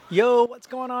Yo, what's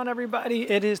going on,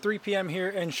 everybody? It is 3 p.m. here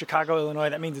in Chicago, Illinois.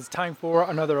 That means it's time for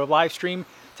another live stream.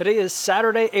 Today is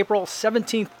Saturday, April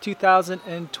 17th,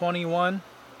 2021.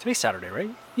 Today's Saturday,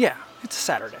 right? Yeah, it's a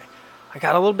Saturday. I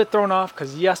got a little bit thrown off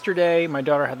because yesterday my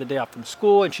daughter had the day off from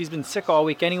school and she's been sick all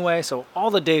week anyway, so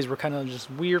all the days were kind of just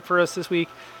weird for us this week.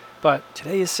 But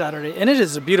today is Saturday, and it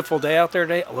is a beautiful day out there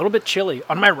today. A little bit chilly.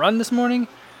 On my run this morning,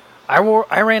 I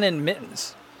ran in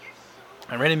mittens.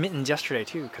 I ran in mittens yesterday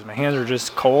too because my hands are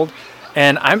just cold,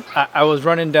 and I was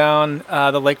running down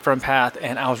the lakefront path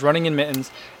and I was running in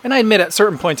mittens, and I admit at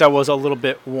certain points I was a little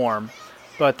bit warm,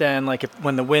 but then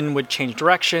when the wind would change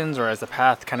directions or as the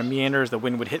path kind of meanders, the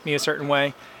wind would hit me a certain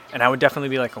way, and I would definitely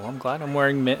be like, oh, I'm glad I'm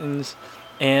wearing mittens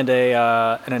and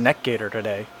a neck gaiter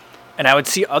today, and I would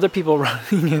see other people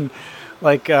running in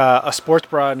like a sports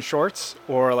bra and shorts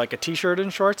or like a t-shirt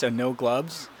and shorts and no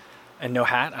gloves and no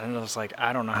hat. I was like,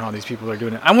 I don't know how these people are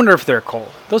doing it. I wonder if they're cold.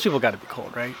 Those people got to be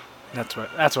cold, right? That's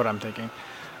what I'm thinking.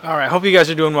 All right, hope you guys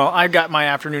are doing well. I got my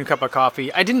afternoon cup of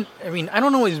coffee. I don't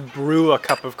always brew a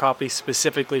cup of coffee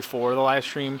specifically for the live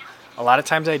stream. A lot of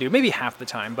times I do, maybe half the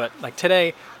time. But like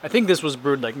today, I think this was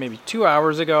brewed like maybe 2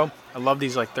 hours ago. I love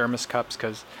these like thermos cups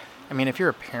because, if you're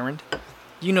a parent,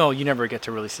 you never get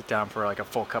to really sit down for like a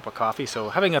full cup of coffee. So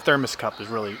having a thermos cup is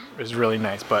really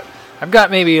nice. But I've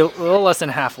got maybe a little less than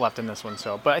half left in this one.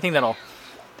 But I think that'll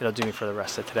do me for the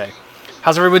rest of today.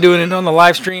 How's everybody doing on the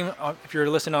live stream? If you're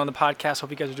listening on the podcast,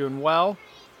 hope you guys are doing well.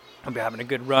 Hope you're having a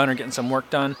good run or getting some work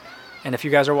done. And if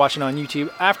you guys are watching on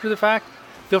YouTube after the fact,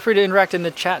 feel free to interact in the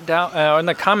chat in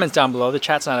the comments down below. The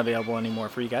chat's not available anymore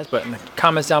for you guys, but in the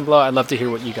comments down below, I'd love to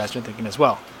hear what you guys are thinking as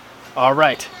well. All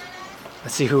right.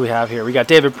 Let's see who we have here. We got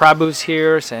David Prabhu's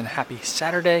here saying happy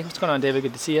Saturday. What's going on, David?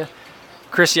 Good to see you.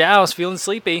 Chris Yow's feeling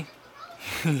sleepy.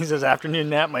 He says afternoon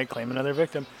nap might claim another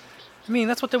victim.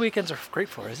 That's what the weekends are great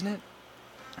for, isn't it?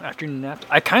 Afternoon nap.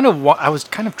 I was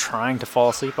kind of trying to fall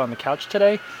asleep on the couch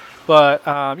today, but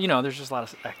there's just a lot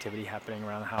of activity happening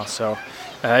around the house, so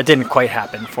it didn't quite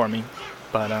happen for me.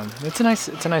 But it's a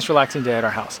nice relaxing day at our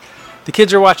house. The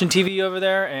kids are watching TV over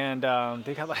there, and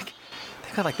they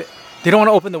don't want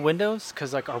to open the windows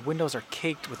because like our windows are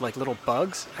caked with like little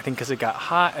bugs. I think because it got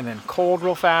hot and then cold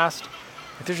real fast.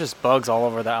 There's just bugs all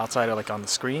over the outside, like on the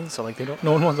screen. So like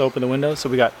no one wants to open the windows. So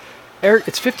we got air.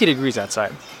 It's 50 degrees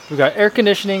outside. We got air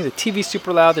conditioning. The TV's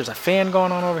super loud. There's a fan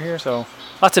going on over here. So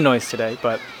lots of noise today.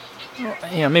 But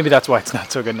maybe that's why it's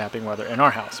not so good napping weather in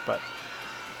our house. But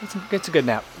it's a good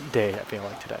nap day. I feel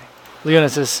like today. Leona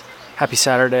says happy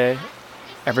Saturday,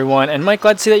 everyone. And Mike,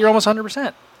 glad to see that you're almost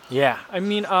 100%. Yeah, I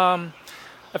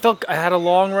felt I had a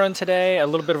long run today, a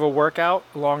little bit of a workout,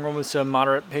 a long run with some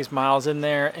moderate pace miles in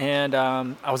there, and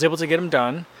I was able to get them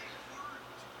done.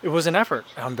 It was an effort.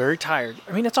 I'm very tired.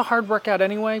 It's a hard workout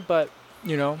anyway, but,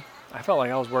 I felt like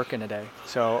I was working today.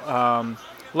 So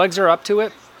legs are up to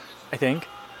it, I think,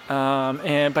 but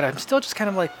I'm still just kind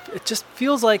of like, it just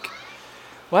feels like,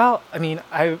 with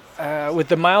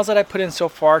the miles that I put in so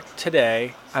far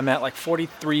today, I'm at like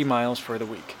 43 miles for the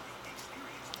week.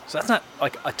 So that's not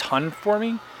like a ton for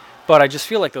me, but I just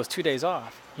feel like those 2 days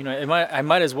off, I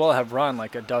might as well have run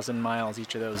like a dozen miles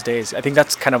each of those days. I think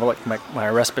that's kind of like my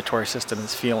respiratory system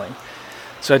is feeling.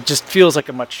 So it just feels like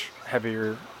a much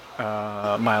heavier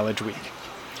mileage week.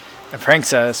 And Frank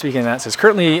says, speaking of that, says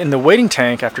currently in the waiting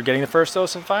tank after getting the first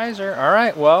dose of Pfizer. All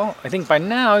right, well, I think by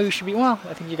now you should be, I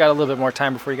think you got a little bit more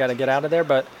time before you got to get out of there,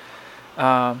 but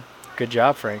good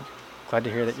job, Frank. Glad to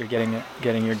hear that you're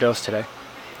getting your dose today.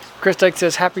 Chris Dyke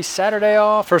says, happy Saturday,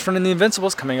 all. First run in the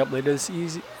Invincibles coming up later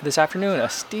this afternoon. A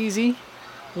steezy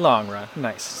long run.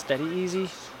 Nice. Steady,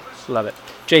 easy. Love it.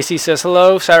 JC says,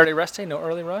 hello. Saturday rest day. No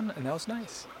early run. And that was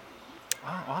nice.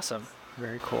 Oh, awesome.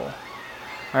 Very cool. All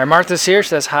right, Martha's here. She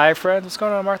says, hi, friends. What's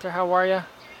going on, Martha? How are you?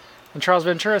 And Charles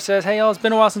Ventura says, hey, y'all. It's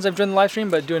been a while since I've joined the live stream,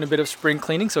 but doing a bit of spring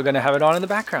cleaning, so going to have it on in the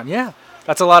background. Yeah,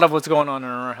 that's a lot of what's going on in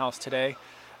our house today.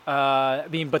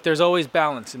 But there's always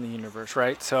balance in the universe,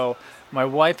 right? So my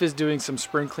wife is doing some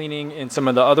spring cleaning in some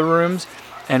of the other rooms,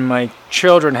 and my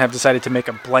children have decided to make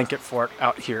a blanket fort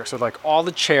out here. So like all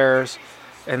the chairs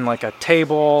and like a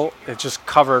table, it's just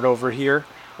covered over here.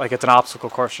 Like it's an obstacle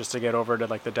course just to get over to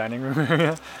like the dining room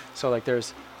area. So like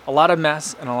there's a lot of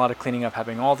mess and a lot of cleaning up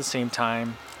happening all at the same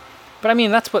time. But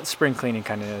that's what spring cleaning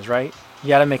kind of is, right? You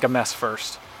got to make a mess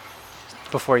first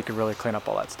before you can really clean up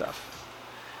all that stuff.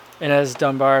 Inez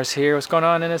Dunbar is here. What's going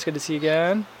on, Inez? Good to see you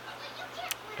again.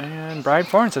 And Brian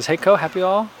Foreign says, hey,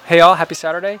 Hey, all. Happy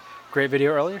Saturday. Great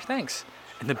video earlier. Thanks.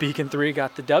 And the Beacon 3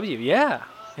 got the W. Yeah.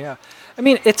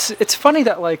 It's funny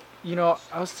that,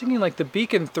 I was thinking, the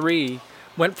Beacon 3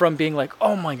 went from being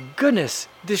oh, my goodness,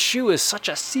 this shoe is such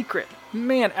a secret.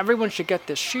 Man, everyone should get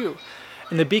this shoe.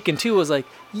 And the Beacon 2 was like,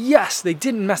 yes, they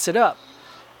didn't mess it up.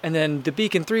 And then the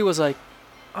Beacon 3 was like,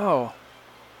 oh,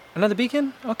 another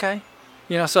Beacon? Okay.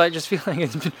 So I just feel like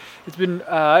it's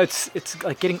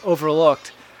like getting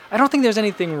overlooked. I don't think there's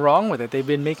anything wrong with it. They've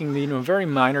been making very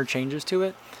minor changes to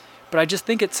it, but I just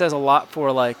think it says a lot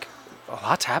for like a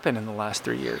lot's happened in the last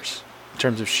 3 years in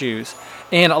terms of shoes,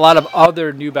 and a lot of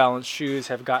other New Balance shoes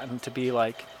have gotten to be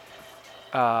like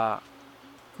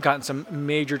gotten some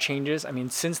major changes. I mean,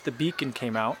 since the Beacon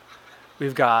came out,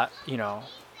 we've got the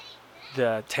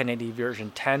 1080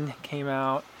 version 10 came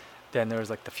out. Then there was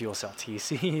like the Fuel Cell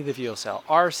TC, the Fuel Cell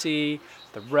RC,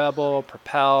 the Rebel,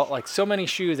 Propel, like so many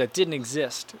shoes that didn't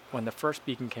exist when the first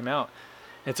Beacon came out.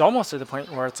 It's almost to the point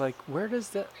where it's like, where does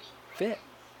that fit?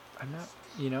 I'm not,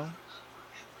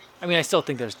 I mean, I still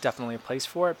think there's definitely a place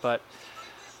for it, but,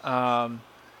 I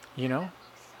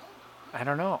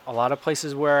don't know. A lot of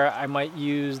places where I might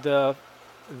use the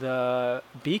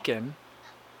Beacon,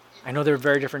 I know they're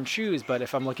very different shoes, but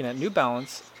if I'm looking at New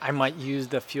Balance, I might use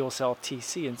the Fuel Cell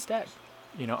TC instead,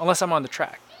 unless I'm on the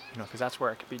track, because that's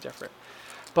where it could be different.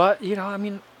 But, I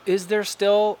mean, is there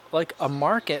still like a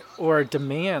market or a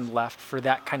demand left for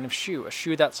that kind of shoe? A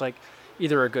shoe that's like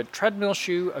either a good treadmill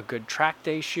shoe, a good track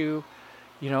day shoe,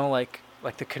 like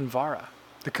the Kinvara.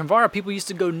 The Kinvara, people used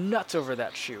to go nuts over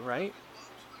that shoe, right?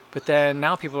 But then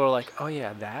now people are like, oh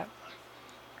yeah, that.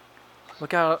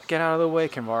 Look out, get out of the way,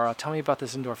 Kinvara. Tell me about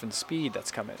this Endorphin Speed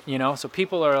that's coming. So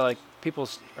people are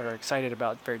excited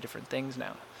about very different things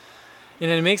now. And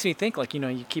it makes me think like,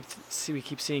 we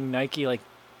keep seeing Nike like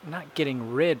not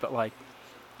getting rid, but like,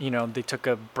 they took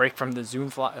a break from the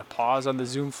Zoom Fly, a pause on the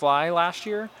Zoom Fly last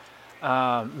year.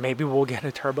 Maybe we'll get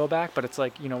a turbo back, but it's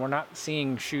like, we're not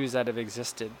seeing shoes that have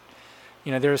existed.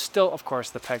 There's still, of course,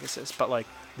 the Pegasus, but like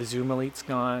the Zoom Elite's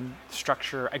gone.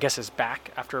 Structure, I guess, is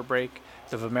back after a break.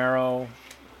 The Vomero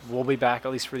will be back,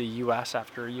 at least for the U.S.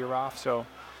 after a year off. So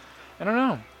I don't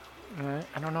know.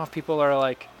 I don't know if people are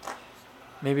like,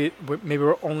 maybe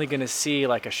we're only going to see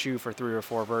like a shoe for 3 or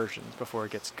 4 versions before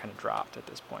it gets kind of dropped at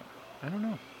this point. I don't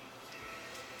know.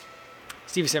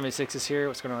 Stevie76 is here.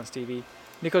 What's going on, Stevie?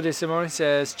 Nico De Simone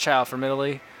says, ciao from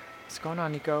Italy. What's going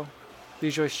on, Nico?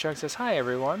 Lee Joyce Chung says, hi,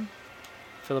 everyone.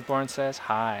 Philip Bourne says,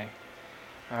 hi.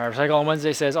 Recycle on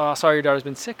Wednesday says, oh, sorry your daughter's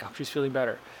been sick. I hope she's feeling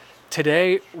better.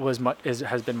 Today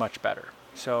has been much better.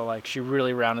 So, like, she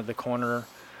really rounded the corner.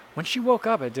 When she woke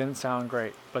up, it didn't sound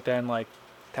great. But then, like,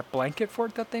 that blanket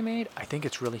fort that they made, I think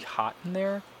it's really hot in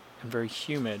there and very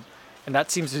humid. And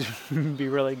that seems to be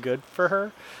really good for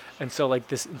her. And so, like,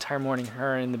 this entire morning,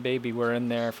 her and the baby were in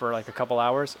there for, like, a couple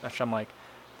hours. Actually, I'm like,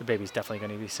 the baby's definitely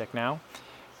going to be sick now.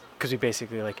 Because we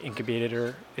basically, like, incubated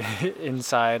her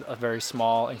inside a very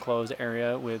small enclosed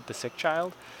area with the sick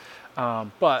child.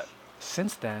 But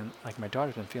since then, like, my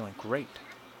daughter's been feeling great.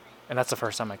 And that's the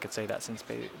first time I could say that since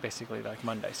basically, like,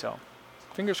 Monday. So,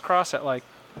 fingers crossed that, like,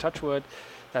 touch wood,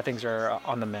 that things are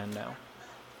on the mend now.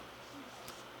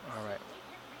 All right.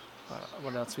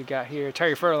 What else we got here?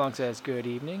 Terry Furlong says, good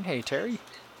evening. Hey, Terry.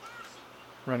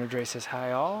 Runner Dre says,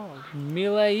 hi, all.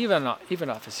 Milay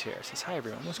Ivanov is here. Says, hi,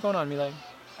 everyone. What's going on, Milay?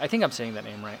 I think I'm saying that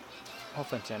name right.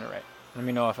 Hopefully I'm saying it right. Let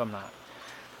me know if I'm not.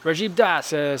 Rajiv Das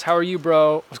says, how are you,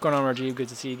 bro? What's going on, Rajiv? Good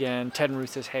to see you again. Ted and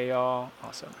Ruth says, hey, y'all.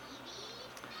 Awesome.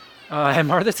 And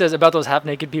Martha says, about those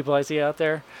half-naked people I see out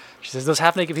there. She says, those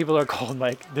half-naked people are cold,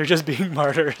 Mike. They're just being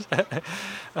martyrs.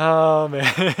 Oh,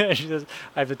 man. She says,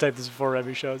 I have to type this before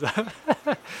Remy shows up.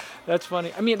 That's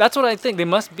funny. I mean, that's what I think. They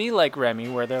must be like Remy,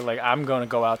 where they're like, I'm going to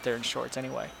go out there in shorts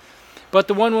anyway. But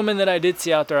the one woman that I did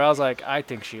see out there, I was like, I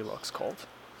think she looks cold.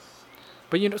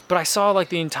 But but I saw like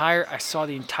the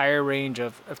entire range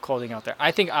of clothing out there.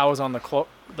 I think I was on the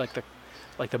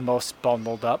the most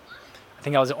bundled up. I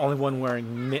think I was the only one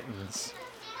wearing mittens.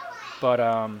 But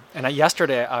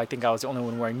yesterday I think I was the only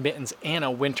one wearing mittens and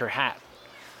a winter hat.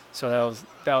 So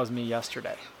that was me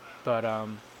yesterday. But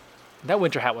that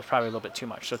winter hat was probably a little bit too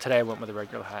much. So today I went with a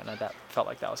regular hat, and that felt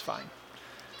like that was fine.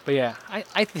 But yeah,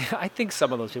 I think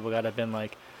some of those people gotta have been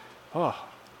like, oh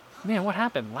man, what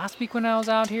happened? Last week when I was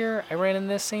out here, I ran in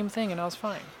this same thing and I was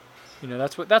fine.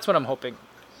 That's what I'm hoping.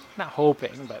 Not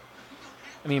hoping, but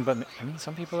I mean,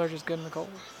 some people are just good in the cold.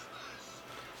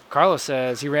 Carlos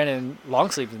says he ran in long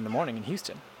sleeves in the morning in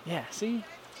Houston. Yeah, see?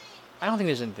 I don't think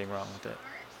there's anything wrong with it.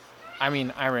 I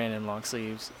mean, I ran in long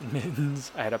sleeves,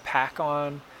 mittens. I had a pack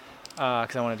on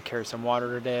because I wanted to carry some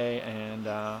water today, and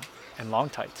long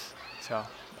tights. So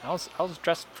I was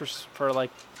dressed for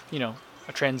like,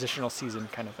 a transitional season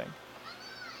kind of thing.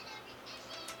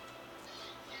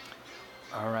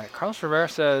 All right. Carlos Rivera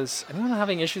says, anyone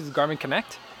having issues with Garmin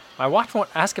Connect? My watch won't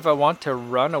ask if I want to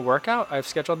run a workout. I've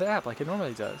scheduled the app like it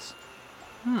normally does.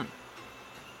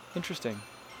 Interesting.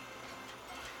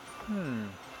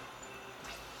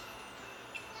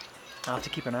 I'll have to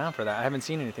keep an eye out for that. I haven't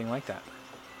seen anything like that.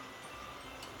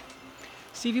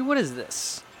 Stevie, what is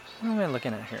this? What am I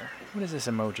looking at here? What is this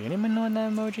emoji? Anyone know what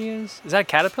that emoji is? Is that a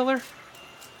caterpillar?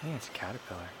 I think it's a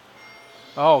caterpillar.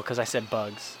 Oh, because I said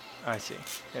bugs. I see.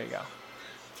 There you go.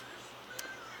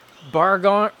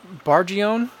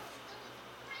 Bargione?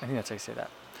 I think that's how you say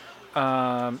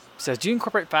that. Says, do you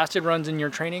incorporate fasted runs in your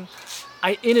training?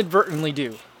 I inadvertently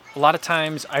do. A lot of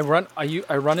times I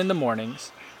run in the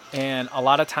mornings, and a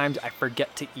lot of times I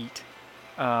forget to eat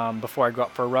before I go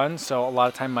out for a run. So a lot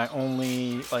of time my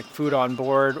only like food on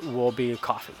board will be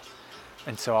coffee.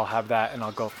 And so I'll have that and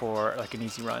I'll go for like an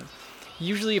easy run.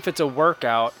 Usually if it's a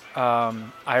workout,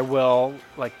 I will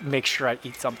like make sure I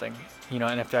eat something,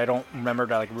 and if I don't remember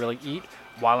to like really eat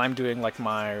while I'm doing like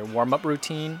my warm-up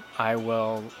routine, I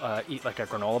will eat like a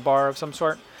granola bar of some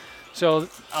sort. So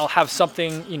I'll have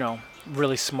something,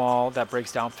 really small that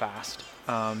breaks down fast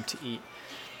to eat.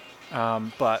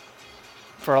 But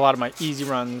for a lot of my easy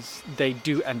runs, they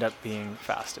do end up being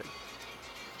fasted.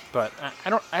 But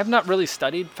I have not really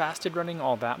studied fasted running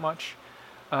all that much.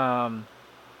 And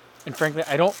frankly,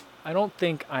 I don't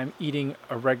think I'm eating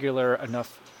a regular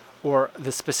enough or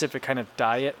the specific kind of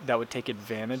diet that would take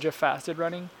advantage of fasted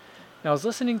running. Now, I was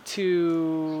listening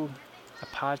to a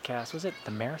podcast. Was it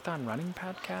the Marathon Running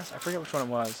Podcast? I forget which one it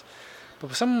was.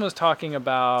 But someone was talking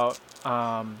about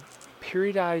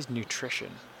periodized nutrition.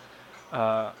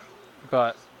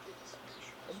 But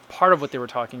part of what they were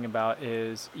talking about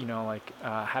is,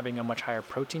 having a much higher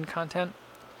protein content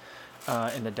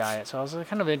in the diet. So I was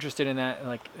kind of interested in that,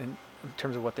 in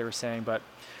terms of what they were saying. But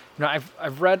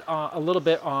I've read a little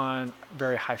bit on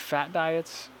very high fat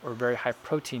diets or very high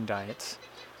protein diets,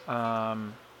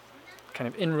 kind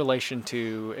of in relation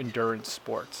to endurance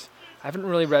sports. I haven't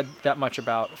really read that much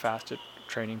about fasted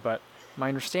training, but my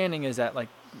understanding is that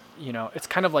it's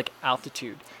kind of like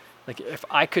altitude. Like if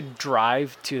I could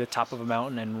drive to the top of a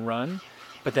mountain and run,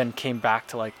 but then came back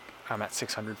to I'm at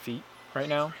 600 feet right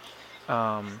now,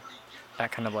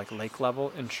 at kind of like lake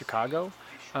level in Chicago,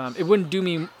 it wouldn't do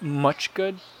me much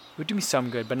good. It would do me some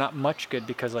good, but not much good,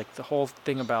 because the whole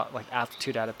thing about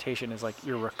altitude adaptation is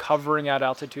you're recovering at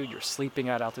altitude, you're sleeping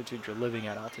at altitude, you're living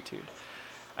at altitude.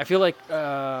 I feel like,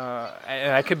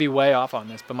 and I could be way off on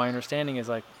this, but my understanding is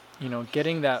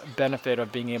getting that benefit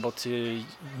of being able to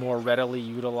more readily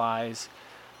utilize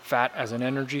fat as an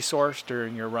energy source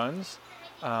during your runs,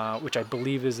 which I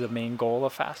believe is the main goal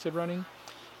of fasted running,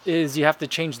 is you have to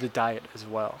change the diet as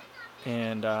well.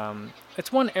 And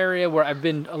it's one area where I've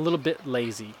been a little bit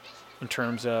lazy in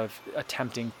terms of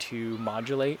attempting to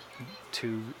modulate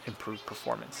to improve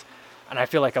performance. And I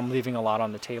feel like I'm leaving a lot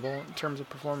on the table in terms of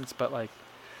performance, but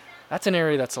that's an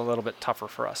area that's a little bit tougher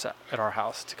for us at our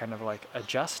house to kind of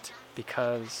adjust,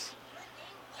 because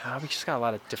we just got a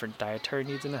lot of different dietary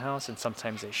needs in the house, and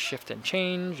sometimes they shift and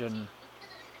change, and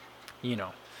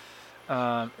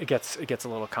it gets a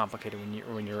little complicated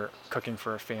when you're cooking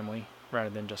for a family rather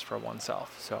than just for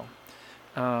oneself. So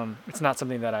it's not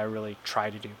something that I really try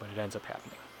to do, but it ends up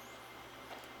happening.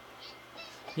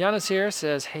 Yana's here,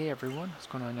 says, hey everyone. What's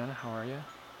going on, Yana? How are you?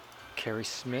 Carrie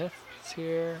Smith is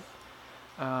here.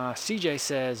 CJ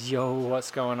says, yo,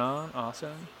 what's going on?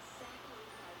 Awesome.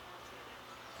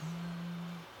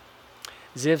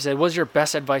 Ziv said, what's your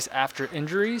best advice after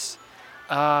injuries?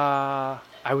 I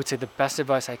would say the best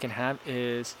advice I can have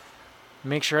is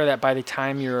make sure that by the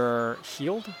time you're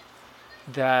healed,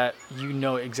 that you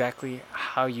know exactly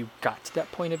how you got to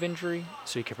that point of injury,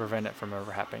 so you can prevent it from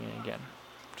ever happening again.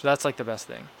 So that's the best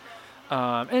thing.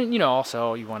 And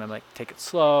also you want to take it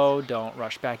slow, don't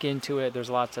rush back into it. There's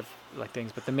lots of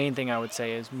things, but the main thing I would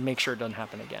say is make sure it doesn't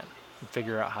happen again and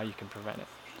figure out how you can prevent it.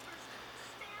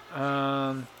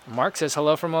 Mark says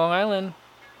hello from Long Island.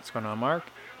 What's going on, Mark?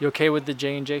 You okay with the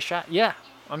J&J shot? Yeah,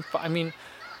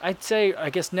 I'd say, I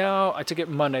guess now I took it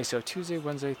Monday, so Tuesday,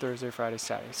 Wednesday, Thursday, Friday,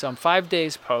 Saturday. So I'm 5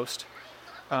 days post,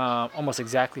 almost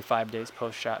exactly 5 days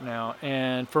post shot now.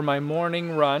 And for my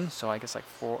morning run, so I guess a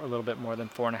little bit more than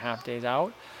 4.5 days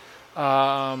out,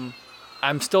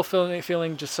 I'm still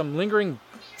feeling just some lingering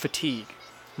fatigue.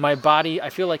 My body, I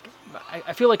feel like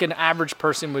an average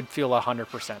person would feel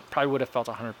 100%. Probably would have felt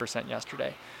 100%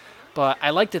 yesterday. But I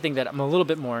like to think that I'm a little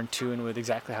bit more in tune with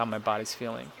exactly how my body's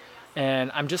feeling.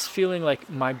 And I'm just feeling like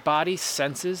my body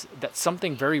senses that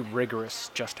something very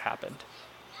rigorous just happened.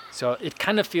 So it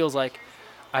kind of feels like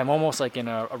I'm almost in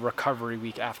a recovery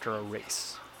week after a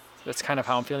race. That's kind of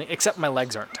how I'm feeling, except my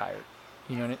legs aren't tired.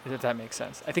 If that makes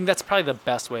sense. I think that's probably the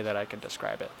best way that I can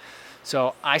describe it.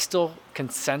 So I still can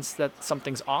sense that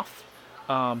something's off,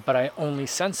 but I only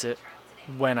sense it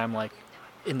when I'm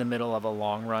in the middle of a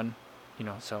long run,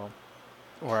 so,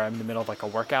 or I'm in the middle of like a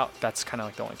workout, that's kind of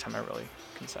like the only time I really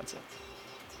can sense it.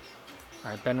 All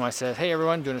right, Ben Weiss says, hey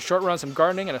everyone, doing a short run, some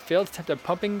gardening, and a failed attempt at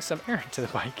pumping some air into the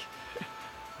bike.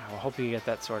 I will hope you get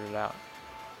that sorted out.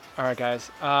 All right, guys.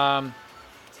 I'm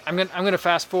gonna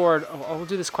fast forward. We'll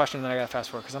do this question, and then I gotta fast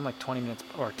forward because I'm like 20 minutes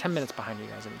or 10 minutes behind you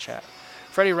guys in the chat.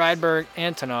 Freddie Rydberg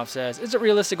Antonov says, is it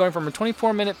realistic going from a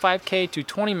 24-minute 5K to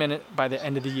 20-minute by the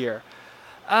end of the year?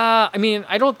 I mean,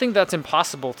 I don't think that's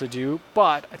impossible to do,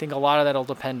 but I think a lot of that will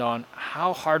depend on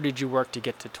how hard did you work to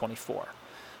get to 24.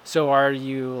 So are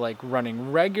you like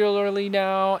running regularly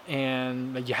now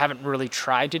and you haven't really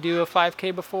tried to do a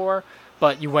 5K before,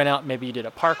 but you went out, maybe you did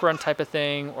a park run type of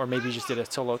thing, or maybe you just did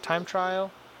a solo time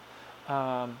trial.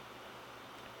 And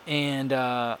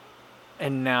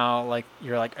now like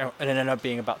you're like, oh, and it ended up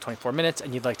being about 24 minutes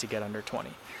and you'd like to get under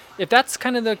 20. If that's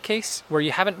kind of the case where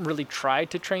you haven't really tried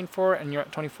to train for it and you're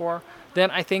at 24, then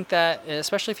I think that,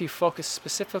 especially if you focus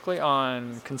specifically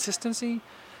on consistency,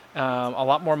 a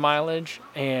lot more mileage,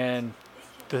 and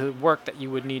the work that you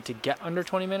would need to get under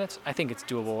 20 minutes, I think it's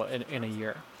doable in a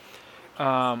year.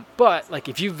 But like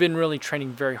if you've been really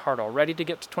training very hard already to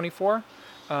get to 24,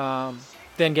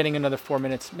 then getting another 4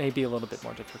 minutes may be a little bit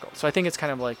more difficult. So I think it's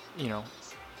kind of like,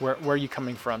 where are you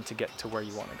coming from to get to where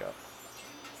you want to go?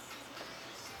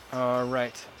 All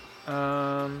right.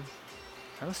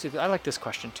 Let's do. I like this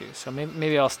question too, so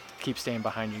maybe I'll keep staying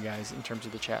behind you guys in terms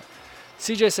of the chat.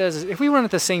 CJ says, if we run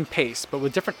at the same pace but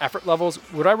with different effort levels,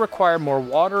 would I require more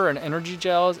water and energy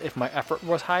gels if my effort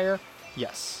was higher?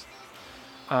 Yes.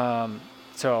 Because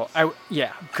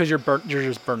you're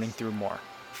just burning through more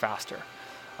faster.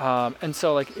 And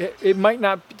so like it might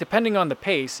not, depending on the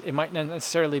pace, it might not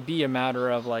necessarily be a matter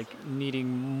of like needing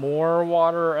more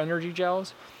water or energy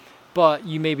gels, but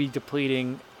you may be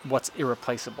depleting what's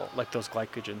irreplaceable, like those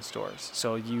glycogen stores.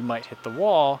 So you might hit the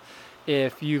wall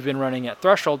if you've been running at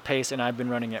threshold pace and I've been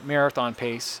running at marathon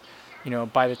pace.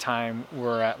 By the time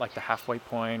we're at like the halfway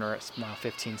point or it's now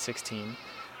 15, 16,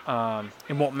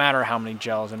 it won't matter how many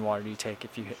gels and water you take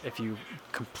if you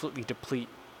completely deplete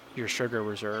your sugar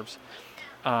reserves.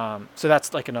 So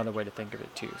that's like another way to think of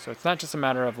it too. So it's not just a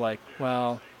matter of like,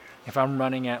 well, if I'm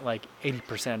running at like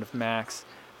 80% of max,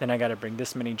 then I got to bring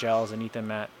this many gels and eat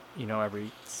them at,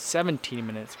 every 17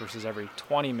 minutes versus every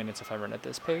 20 minutes if I run at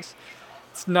this pace.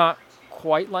 It's not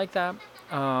quite like that.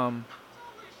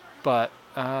 But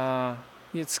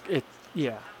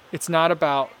it's not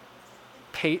about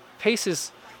pace. Pace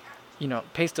is,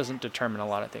 pace doesn't determine a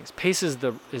lot of things. Pace is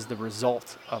the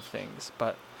result of things.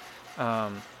 But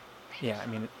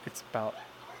it's about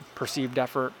perceived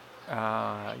effort,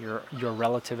 your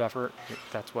relative effort.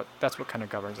 That's what kind of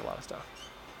governs a lot of stuff.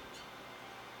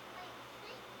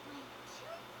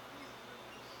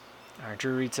 All right,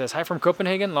 Drew Reed says, hi from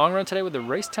Copenhagen. Long run today with the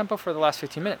race tempo for the last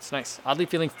 15 minutes. Nice. Oddly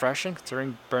feeling fresh and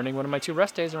considering burning one of my 2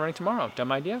 rest days and running tomorrow.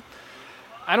 Dumb idea?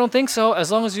 I don't think so,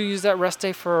 as long as you use that rest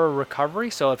day for recovery.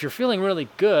 So if you're feeling really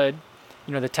good,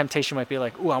 the temptation might be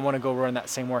like, ooh, I want to go run that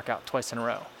same workout twice in a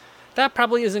row. That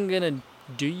probably isn't going to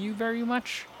do you very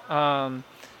much.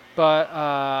 But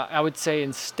I would say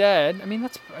instead,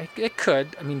 it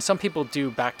could. Some people do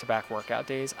back-to-back workout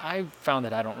days. I found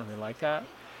that I don't really like that.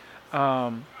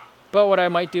 But what I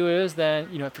might do is then,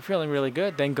 if you're feeling really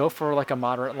good, then go for like a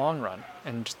moderate long run,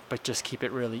 but just keep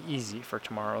it really easy for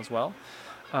tomorrow as well.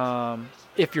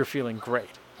 If you're feeling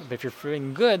great. If you're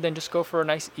feeling good, then just go for a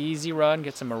nice easy run,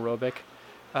 get some aerobic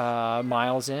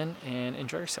miles in, and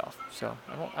enjoy yourself. So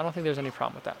I don't think there's any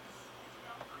problem with that.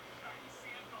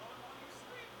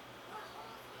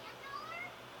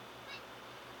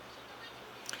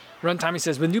 Run Tommy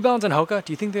says, with New Balance and Hoka,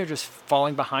 do you think they're just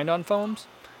falling behind on foams?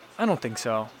 I don't think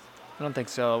so.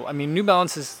 New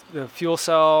Balance is the Fuel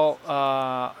Cell,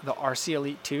 the RC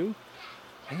Elite 2.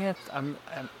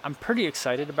 I'm pretty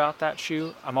excited about that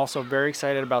shoe. I'm also very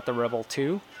excited about the Rebel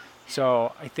 2.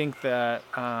 So I think that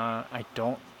I'm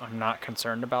not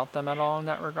concerned about them at all in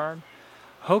that regard.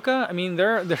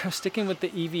 Hoka, they're sticking with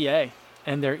the EVA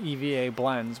and their EVA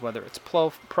blends, whether it's Pro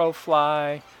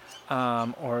Fly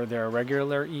or their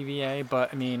regular EVA.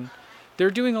 But they're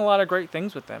doing a lot of great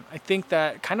things with them. I think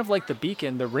that kind of like the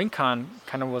Beacon, the Rincon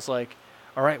kind of was like,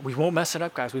 all right, we won't mess it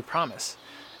up, guys, we promise.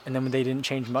 And then they didn't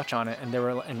change much on it, and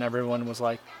everyone was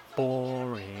like,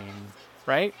 boring,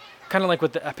 right? Kind of like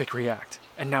with the Epic React.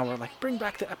 And now we're like, bring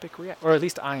back the Epic React, or at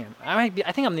least I am. I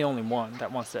think I'm the only one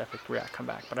that wants the Epic React come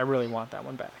back, but I really want that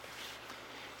one back.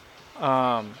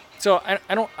 So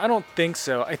I don't think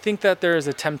so. I think that there is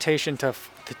a temptation to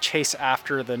chase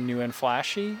after the new and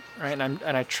flashy, right? And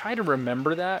I try to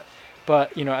remember that,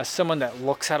 but as someone that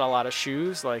looks at a lot of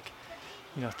shoes, like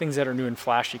things that are new and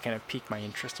flashy kind of pique my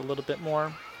interest a little bit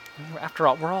more. After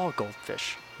all, we're all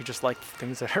goldfish. We just like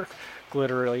things that are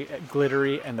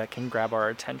glittery and that can grab our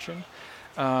attention.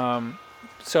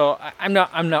 So I'm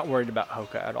not worried about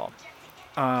Hoka at all.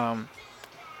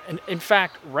 And in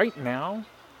fact, right now,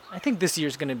 I think this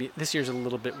year's a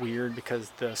little bit weird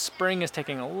because the spring is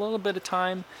taking a little bit of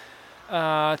time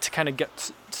to kind of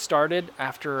get started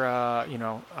after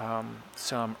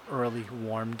some early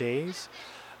warm days.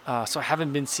 So I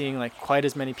haven't been seeing like quite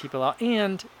as many people out,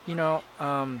 and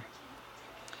I'm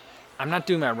not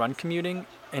doing my run commuting,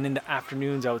 and in the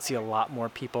afternoons I would see a lot more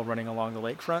people running along the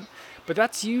lakefront. But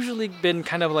that's usually been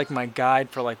kind of like my guide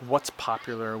for like what's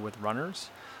popular with runners,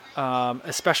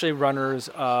 especially runners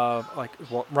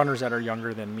runners that are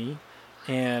younger than me,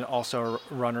 and also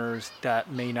runners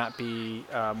that may not be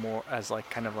more as like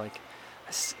kind of like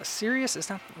serious. It's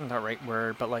not the right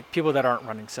word, but like people that aren't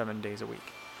running 7 days a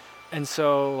week. And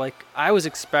so like I was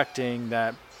expecting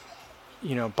that,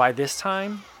 by this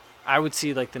time I would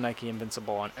see like the Nike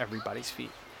Invincible on everybody's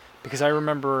feet, because I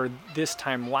remember this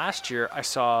time last year I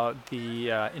saw the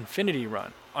Infinity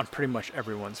Run on pretty much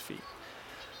everyone's feet.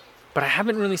 But I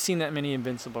haven't really seen that many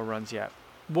Invincible runs yet.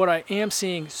 What I am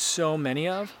seeing so many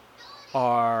of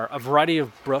are a variety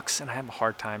of Brooks, and I have a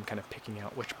hard time kind of picking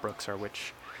out which Brooks are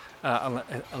which,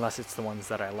 unless it's the ones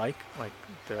that I like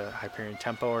the Hyperion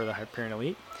Tempo or the Hyperion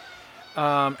Elite.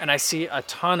 And I see a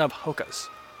ton of Hokas,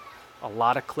 a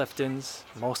lot of Cliftons,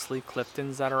 mostly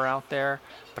Cliftons that are out there,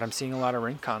 but I'm seeing a lot of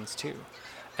Rincons too.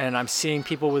 And I'm seeing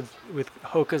people with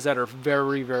Hokas that are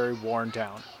very, very worn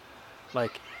down.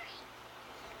 Like,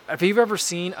 have you ever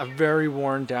seen a very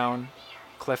worn down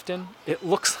Clifton? It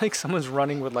looks like someone's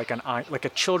running with like a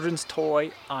children's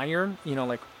toy iron,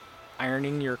 like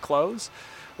ironing your clothes.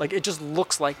 Like it just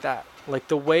looks like that. Like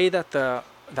the way that the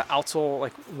outsole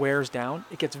like wears down,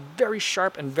 it gets very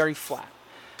sharp and very flat.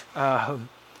 And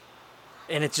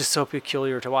it's just so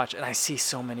peculiar to watch. And I see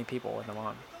so many people with them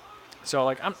on. So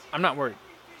like I'm not worried.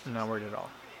 I'm not worried at all.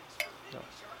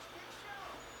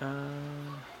 So.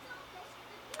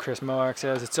 Chris Moak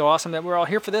says, "It's so awesome that we're all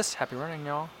here for this. Happy running,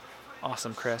 y'all."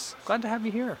 Awesome, Chris. Glad to have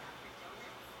you here.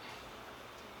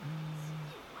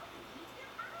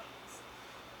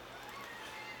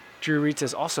 Drew Reed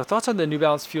says, also, thoughts on the New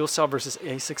Balance Fuel Cell versus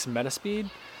ASICS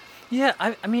Metaspeed? Yeah,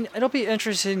 I mean, it'll be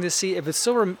interesting to see if it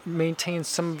still maintains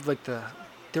some of like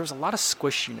there was a lot of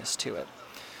squishiness to it.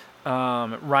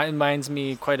 Reminds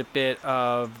me quite a bit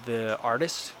of the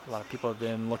Artist. A lot of people have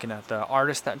been looking at the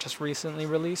Artist that just recently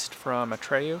released from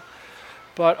Atreyu.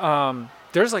 But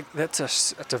there's like that's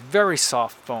a very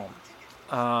soft foam,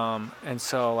 and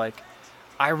so like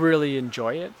I really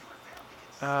enjoy it.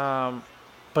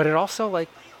 But it also like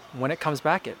when it comes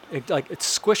back, it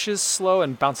squishes slow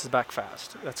and bounces back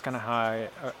fast. That's kind of how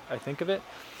I think of it,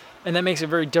 and that makes it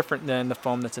very different than the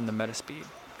foam that's in the Metaspeed.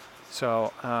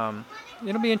 So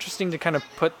it'll be interesting to kind of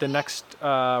put the next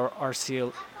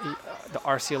RC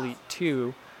Elite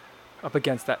 2 up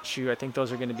against that shoe. I think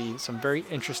those are going to be some very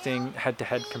interesting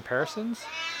head-to-head comparisons.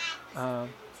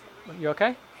 You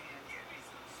okay?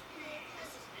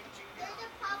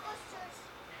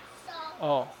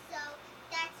 Oh. So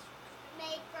that's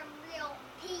made from real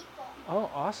people. Oh,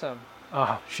 awesome.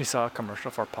 Oh, she saw a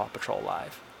commercial for Paw Patrol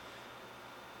Live.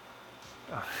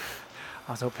 I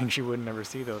was hoping she would never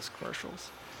see those commercials.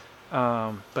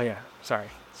 But yeah, sorry.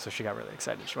 So she got really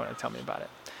excited. She wanted to tell me about it.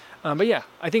 But yeah,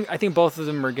 I think both of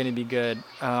them are going to be good.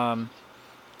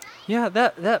 Yeah,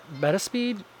 that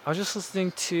Metaspeed. I was just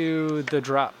listening to the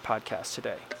Drop podcast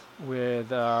today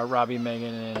with Robbie,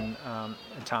 Megan,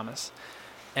 and Thomas,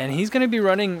 and he's going to be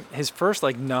running his first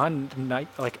like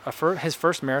his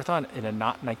first marathon in a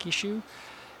not Nike shoe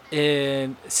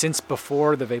since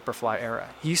before the Vaporfly era.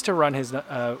 He used to run his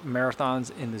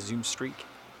marathons in the Zoom Streak.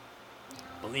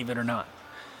 Believe it or not.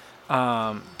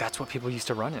 That's what people used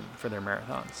to run in for their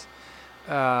marathons.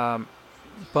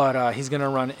 But he's going to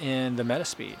run in the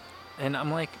Metaspeed. And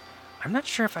I'm like, I'm not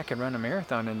sure if I can run a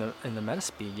marathon in the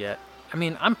Metaspeed yet. I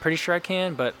mean, I'm pretty sure I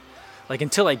can, but like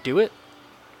until I do it,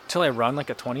 until I run like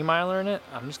a 20 miler in it,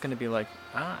 I'm just going to be like,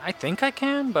 I think I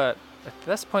can, but at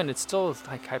this point it's still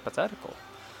like hypothetical.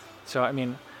 So, I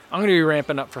mean, I'm going to be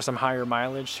ramping up for some higher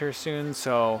mileage here soon.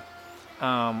 So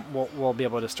we'll be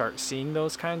able to start seeing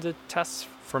those kinds of tests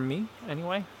from me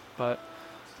anyway, but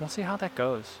we'll see how that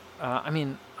goes. I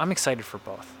mean, I'm excited for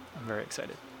both. I'm very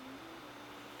excited.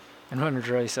 And Runner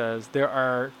Dre says, there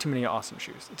are too many awesome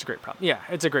shoes. It's a great problem. Yeah,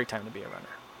 it's a great time to be a runner,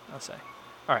 I'll say.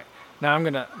 All right.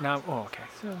 Okay.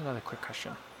 So another quick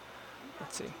question.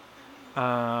 Let's see.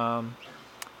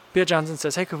 Bia Johnson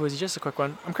says, "Hey Kavuzi, just a quick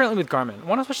one. I'm currently with Garmin. I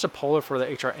want to switch to Polar for the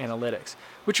HR analytics.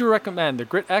 Which you recommend, the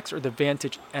Grit X or the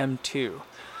Vantage M2?"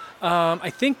 I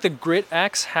think the Grit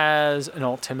X has an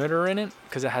altimeter in it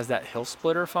because it has that hill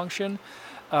splitter function.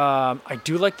 I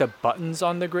do like the buttons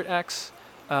on the Grit X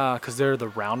because they're the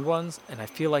round ones, and I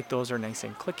feel like those are nice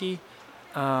and clicky.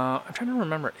 I'm trying to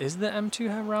remember, is the M2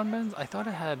 have round bends? I thought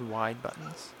it had wide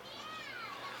buttons.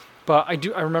 But I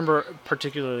remember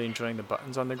particularly enjoying the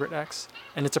buttons on the Grit X,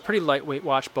 and it's a pretty lightweight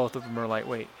watch. Both of them are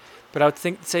lightweight. But I would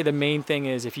say the main thing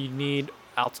is if you need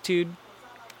altitude,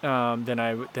 then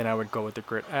I would go with the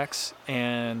Grit X,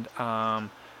 and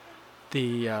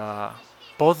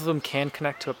both of them can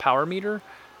connect to a power meter,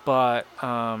 but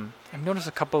I've noticed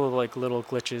a couple of like little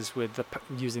glitches with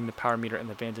using the power meter in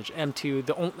the Vantage M2.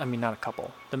 Not a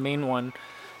couple. The main one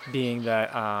being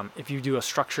that if you do a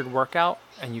structured workout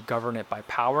and you govern it by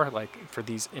power, like for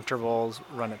these intervals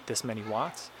run at this many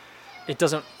watts, it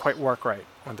doesn't quite work right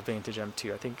on the Vantage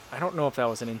M2. I don't know if that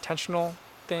was an intentional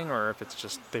thing or if it's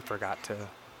just they forgot to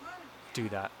do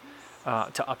that,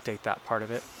 to update that part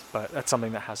of it, but that's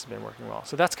something that hasn't been working well.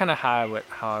 So that's kind of how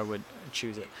I would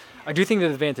choose it. I do think that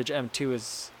the Vantage M2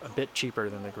 is a bit cheaper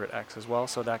than the Grit X as well,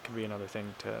 so that could be another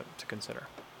thing to consider.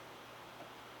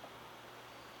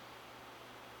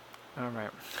 All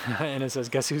right. And it says,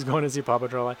 "Guess who's going to see Paw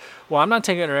Patrol Live?" Well, I'm not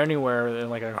taking her anywhere in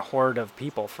like a horde of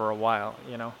people for a while,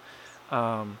 you know.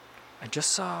 I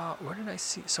just saw, where did I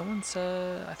see? Someone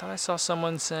said, I thought I saw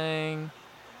someone saying,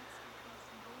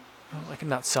 like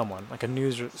not someone, like a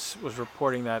news was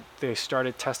reporting that they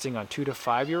started testing on 2 to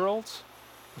 5 year olds.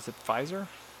 Was it Pfizer?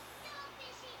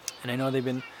 And I know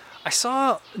I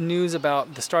saw news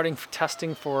about the starting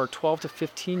testing for 12 to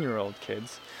 15-year-old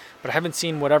kids, but I haven't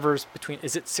seen whatever's between,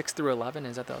 is it 6 through 11?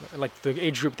 Is that the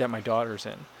age group that my daughter's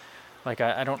in? Like,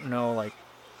 I don't know, like,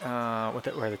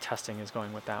 where the testing is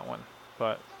going with that one.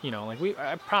 But, you know, like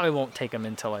I probably won't take them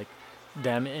into like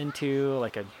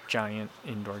a giant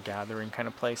indoor gathering kind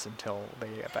of place until they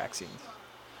get vaccines.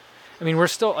 I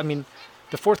mean,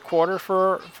 the fourth quarter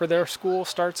for their school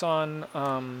starts on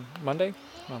Monday.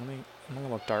 I'm a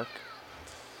little dark.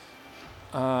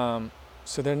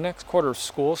 So their next quarter of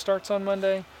school starts on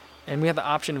Monday, and we have the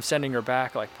option of sending her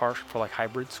back like partial for like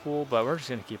hybrid school, but we're just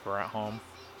gonna keep her at home.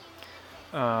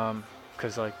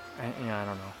 Because I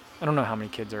don't know. I don't know how many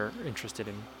kids are interested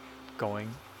in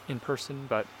going in person,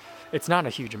 but it's not a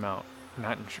huge amount,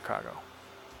 not in Chicago.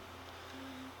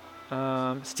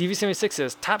 Stevie76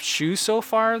 says, "Top shoes so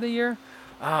far of the year?"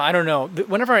 I don't know.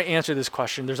 Whenever I answer this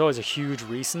question, there's always a huge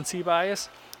recency bias.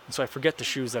 And so I forget the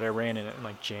shoes that I ran in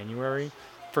like January.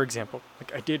 For example,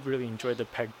 like I did really enjoy the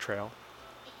Peg Trail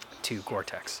 2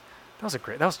 Gore-Tex.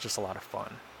 That was just a lot of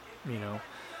fun, you know.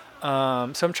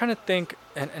 So I'm trying to think,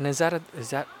 and is that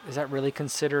really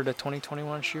considered a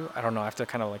 2021 shoe? I don't know. I have to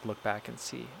kind of like look back and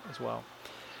see as well.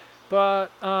 But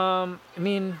I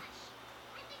mean,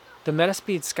 the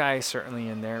Metaspeed Sky is certainly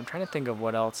in there. I'm trying to think of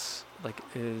what else like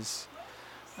is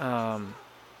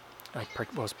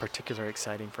was particularly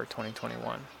exciting for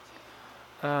 2021.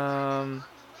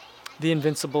 The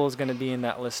Invincible is going to be in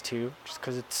that list too, just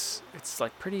because it's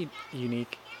like pretty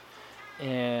unique,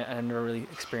 and I never really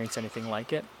experienced anything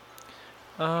like it.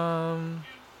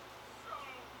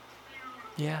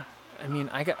 Yeah, I mean,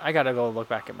 I gotta go look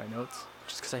back at my notes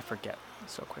just because I forget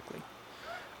so quickly.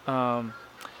 I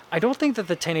don't think that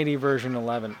the 1080 version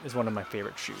 11 is one of my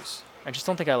favorite shoes. I just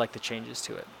don't think I like the changes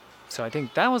to it. So I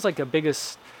think that was like the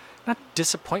biggest, not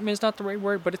disappointment is not the right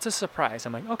word, but it's a surprise.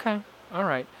 I'm like, okay, all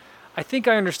right. I think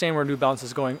I understand where New Balance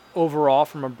is going overall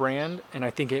from a brand, and I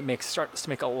think it starts to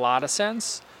make a lot of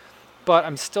sense. But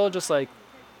I'm still just like,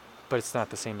 but it's not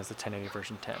the same as the 1080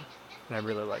 version 10, and I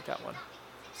really like that one.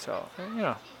 So you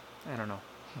know, I don't know.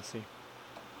 Let's see.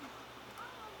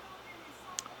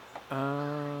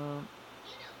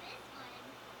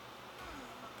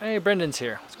 Hey, Brendan's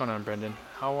here. What's going on, Brendan?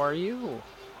 How are you?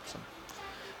 Awesome.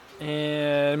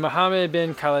 And Mohammed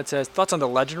bin Khaled says, "Thoughts on the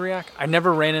Legend React?" I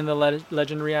never ran in the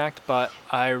Legend React, but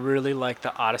I really like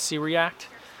the Odyssey React.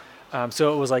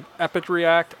 So it was like Epic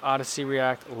React, Odyssey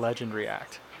React, Legend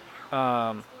React.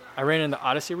 I ran in the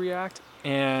Odyssey React,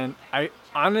 and I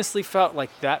honestly felt like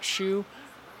that shoe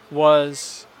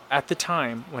was, at the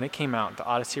time when it came out, the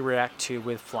Odyssey React 2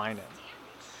 with Flyknit.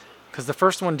 Because the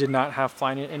first one did not have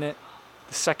Flyknit in it.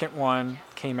 The second one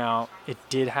came out, it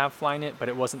did have Flyknit, but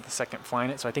it wasn't the second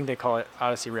Flyknit, so I think they call it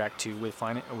Odyssey React 2 with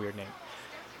Flyknit, a weird name.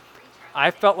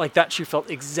 I felt like that shoe felt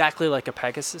exactly like a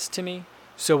Pegasus to me.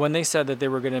 So when they said that they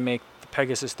were going to make the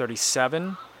Pegasus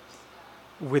 37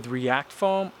 with React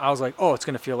foam, I was like, oh, it's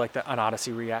going to feel like an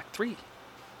Odyssey React 3.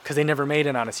 Because they never made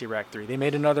an Odyssey React 3. They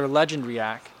made another Legend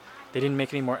React. They didn't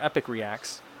make any more Epic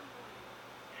Reacts.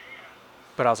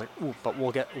 But I was like, ooh,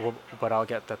 but I'll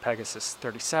get the Pegasus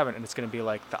 37, and it's going to be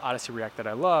like the Odyssey React that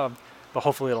I love, but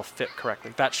hopefully it'll fit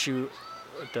correctly. That shoe,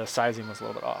 the sizing was a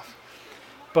little bit off.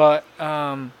 But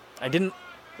I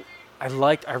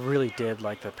really did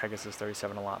like the Pegasus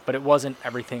 37 a lot, but it wasn't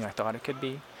everything I thought it could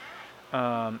be.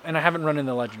 And I haven't run in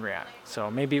the Legend React,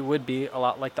 so maybe it would be a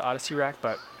lot like the Odyssey React,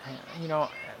 but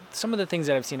some of the things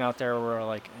that I've seen out there were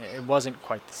like, it wasn't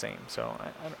quite the same, so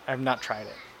I've not tried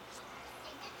it.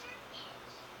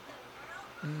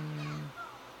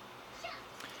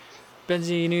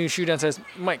 Benzie New Shoedown says,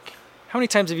 Mike, how many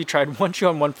times have you tried one shoe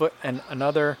on one foot and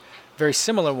another very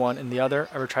similar one in the other?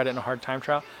 Ever tried it in a hard time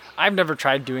trial? I've never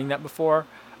tried doing that before.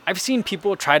 I've seen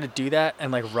people try to do that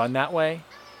and like run that way.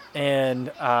 And,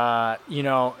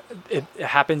 it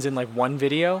happens in like one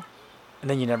video and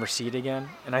then you never see it again.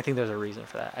 And I think there's a reason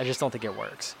for that. I just don't think it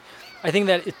works. I think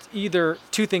that it's either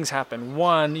two things happen.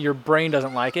 One, your brain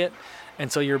doesn't like it.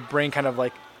 And so your brain kind of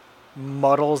like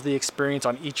muddles the experience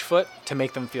on each foot to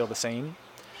make them feel the same.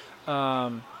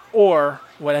 Or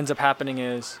what ends up happening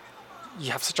is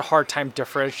you have such a hard time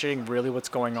differentiating really what's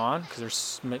going on because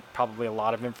there's probably a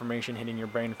lot of information hitting your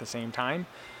brain at the same time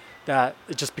that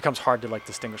it just becomes hard to like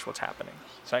distinguish what's happening.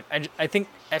 So I think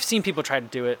I've seen people try to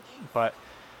do it, but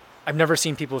I've never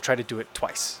seen people try to do it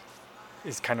twice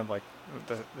is kind of like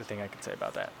the thing I could say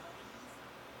about that.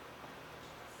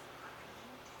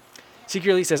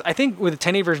 Secretly says, I think with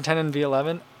the 10.8 version 10 and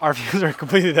V11, our views are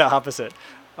completely the opposite.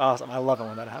 Awesome. I love it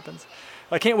when that happens.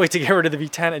 I can't wait to get rid of the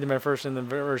V10. I did my first in the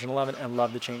version 11 and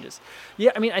love the changes.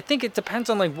 Yeah, I mean, I think it depends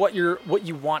on like what you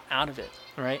want out of it,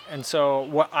 right? And so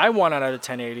what I want out of the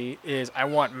 1080 is I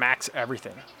want max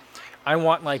everything. I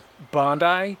want like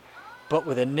Bondi, but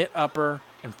with a knit upper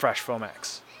and fresh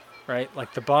Foamex, right?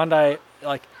 Like the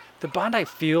Bondi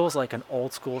feels like an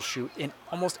old school shoe in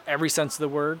almost every sense of the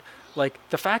word. Like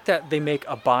the fact that they make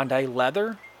a Bondi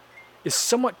leather is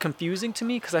somewhat confusing to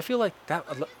me because I feel like that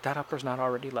upper's not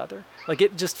already leather. Like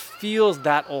it just feels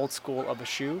that old school of a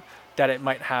shoe that it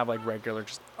might have like regular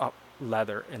just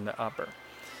leather in the upper.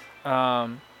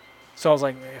 So I was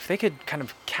like, if they could kind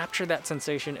of capture that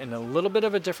sensation in a little bit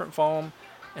of a different foam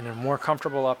and a more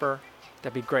comfortable upper,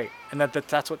 that'd be great. And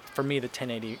that's what for me the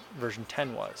 1080 version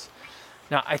 10 was.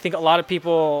 Now I think a lot of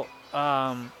people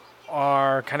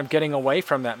are kind of getting away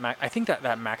from that. I think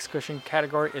that max cushion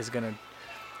category is going to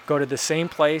go to the same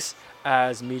place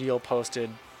as medial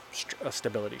posted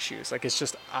stability shoes. Like it's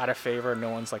just out of favor. No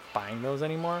one's like buying those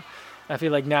anymore. I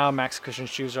feel like now max cushion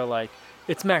shoes are like,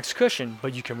 it's max cushion,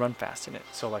 but you can run fast in it.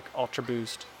 So like Ultra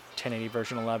Boost, 1080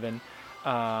 version 11,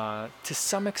 to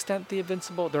some extent the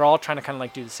Invincible, they're all trying to kind of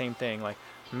like do the same thing. Like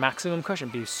maximum cushion,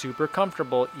 be super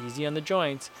comfortable, easy on the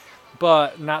joints,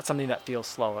 but not something that feels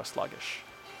slow or sluggish.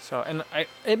 So, and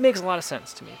it makes a lot of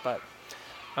sense to me, but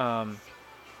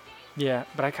yeah,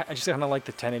 but I just kind of like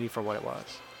the 1080 for what it was.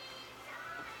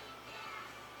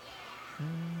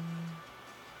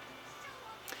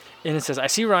 And it says, I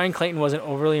see Ryan Clayton wasn't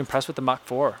overly impressed with the Mach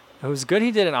 4. It was good he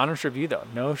did an honest review, though.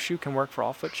 No shoe can work for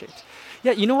all foot shapes.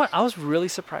 Yeah, you know what? I was really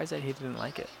surprised that he didn't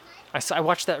like it. I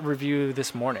watched that review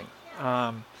this morning,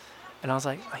 and I was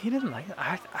like, he didn't like it.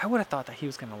 I would have thought that he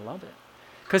was going to love it.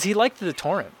 Because he liked the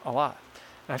Torrent a lot.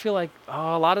 And I feel like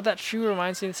a lot of that shoe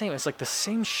reminds me of the same. It's like the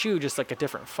same shoe, just like a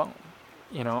different foam.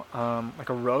 You know, like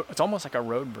a road. It's almost like a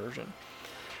road version.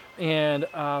 And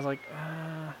I was like,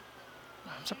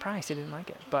 I'm surprised he didn't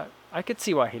like it. But I could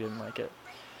see why he didn't like it.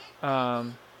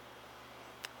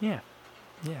 Yeah.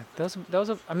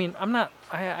 I mean,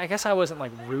 I guess I wasn't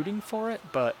like rooting for it,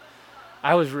 but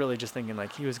I was really just thinking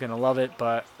like he was going to love it.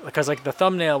 But because like the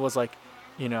thumbnail was like,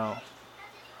 you know,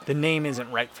 the name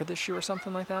isn't right for this shoe or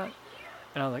something like that.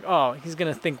 And I was like, oh, he's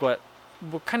going to think what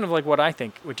kind of like what I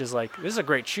think, which is like, this is a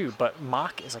great shoe, but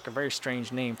Mach is like a very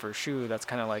strange name for a shoe that's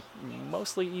kind of like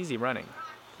mostly easy running,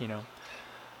 you know?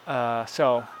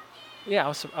 So yeah, I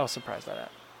was surprised by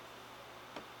that.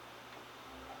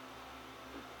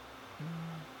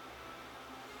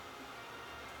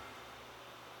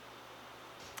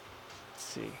 Let's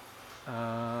see.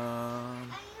 Are you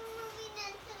moving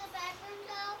into the bedroom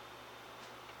though?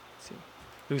 See.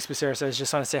 Luis Becerra says,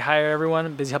 just want to say hi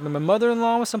everyone. Busy helping my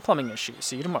mother-in-law with some plumbing issues.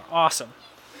 See you tomorrow. Awesome.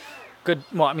 Good.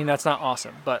 Well, I mean, that's not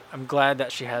awesome, but I'm glad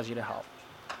that she has you to help.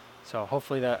 So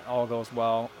hopefully that all goes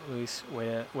well. Luis,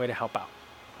 way to help out.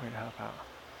 Way to help out.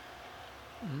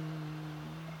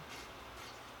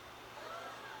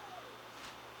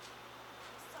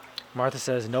 Martha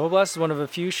says, Noblesse is one of a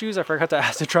few shoes I forgot to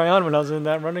ask to try on when I was in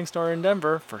that running store in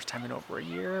Denver. First time in over a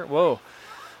year. Whoa.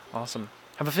 Awesome.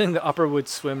 I have a feeling the upper would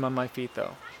swim on my feet,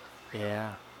 though.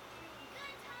 Yeah.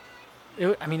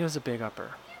 It was a big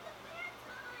upper.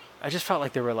 I just felt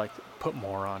like they were like put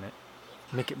more on it,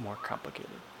 make it more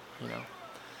complicated, you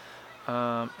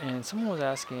know. And someone was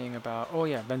asking about, oh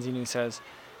yeah, Benzinu says,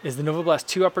 is the Nova Blast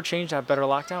 2 upper change to have better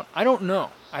lockdown? I don't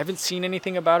know. I haven't seen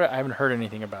anything about it. I haven't heard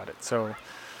anything about it. So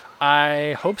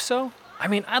I hope so. I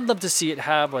mean, I'd love to see it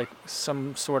have like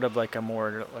some sort of like a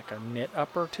more like a knit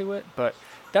upper to it, but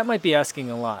that might be asking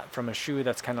a lot from a shoe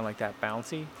that's kind of like that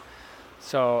bouncy.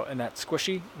 So, and that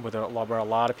squishy, where a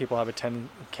lot of people have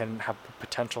can have the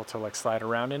potential to like slide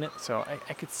around in it. So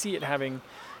I could see it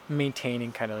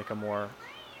maintaining kind of like a more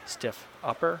stiff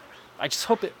upper. I just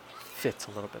hope it fits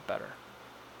a little bit better.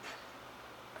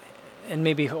 And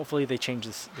maybe hopefully they change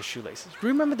the shoelaces.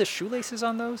 Remember the shoelaces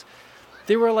on those?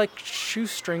 They were like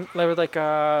shoestring, they were like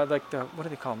the, what do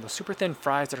they call them? The super thin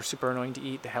fries that are super annoying to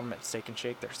eat. They have them at Steak and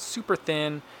Shake. They're super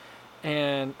thin,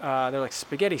 and they're like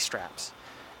spaghetti straps.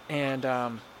 And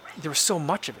there was so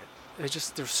much of it.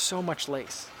 There's so much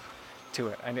lace to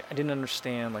it. I didn't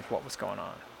understand like what was going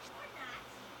on.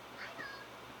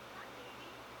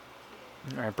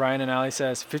 All right, Brian and Ali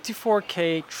says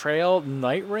 54K trail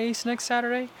night race next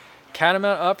Saturday.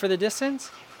 Catamount up for the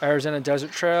distance. Arizona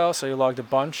Desert Trail, so you logged a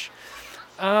bunch.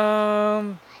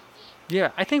 Yeah,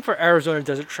 I think for Arizona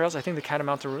Desert Trails, I think the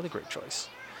Catamount's a really great choice.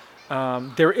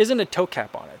 There isn't a toe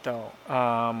cap on it though,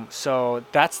 so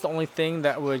that's the only thing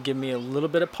that would give me a little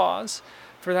bit of pause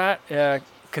for that,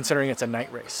 considering it's a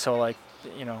night race. So like,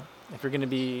 you know, if you're going to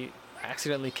be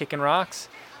accidentally kicking rocks,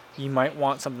 you might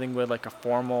want something with like a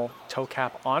formal toe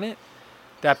cap on it.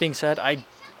 That being said, I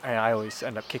always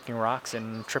end up kicking rocks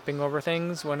and tripping over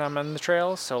things when I'm on the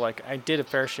trails. So like I did a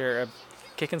fair share of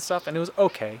kicking stuff and it was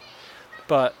okay.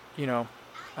 But, you know,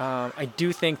 I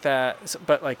do think that,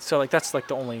 but like, so like that's like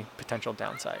the only potential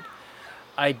downside.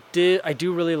 I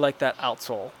do really like that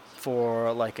outsole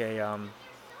for like a,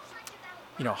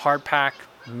 you know, hard pack,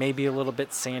 maybe a little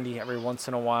bit sandy every once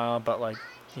in a while, but like,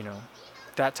 you know,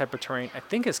 that type of terrain, I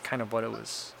think is kind of what it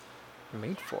was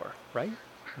made for, right?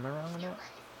 Am I wrong on that?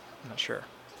 I'm not sure.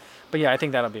 But yeah, I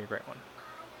think that'll be a great one.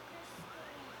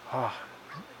 Oh,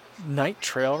 night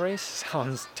trail race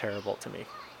sounds terrible to me.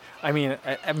 I mean,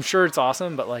 I'm sure it's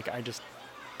awesome, but like I just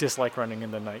dislike running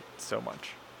in the night so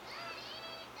much.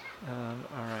 All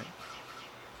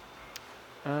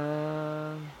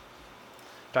right.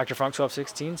 Dr. Funk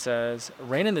 1216 says,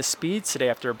 ran in the speeds today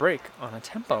after a break on a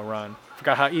tempo run.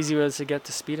 Forgot how easy it was to get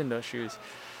to speed in those shoes.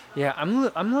 Yeah,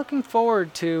 I'm looking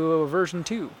forward to version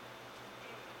 2.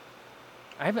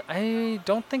 I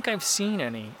don't think I've seen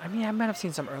any. I mean, I might have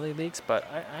seen some early leaks, but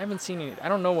I haven't seen any. I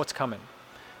don't know what's coming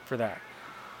for that.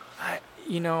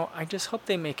 I just hope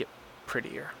they make it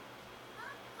prettier.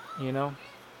 You know?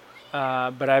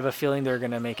 But I have a feeling they're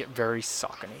going to make it very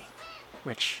Saucony,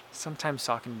 which sometimes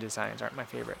Saucony designs aren't my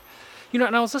favorite. You know,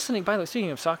 and I was listening, by the way,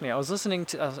 speaking of Saucony, I was listening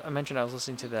to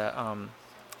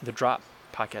the Drop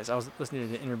podcast. I was listening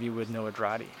to the interview with Noah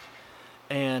Droddy.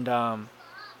 And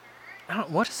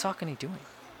what is Saucony doing?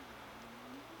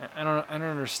 I don't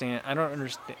understand.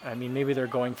 I mean, maybe they're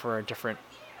going for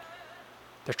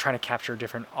they're trying to capture a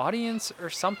different audience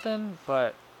or something,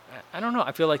 but I don't know.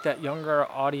 I feel like that younger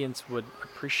audience would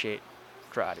appreciate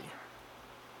Droddy.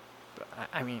 But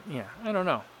I mean, yeah, I don't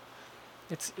know.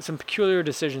 It's some peculiar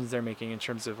decisions they're making in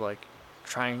terms of like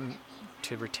trying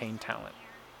to retain talent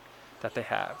that they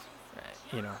have.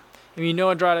 You know, I mean,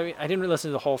 Noah Droddy, I didn't listen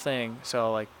to the whole thing,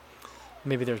 so like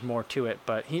maybe there's more to it,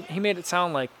 but he made it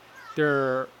sound like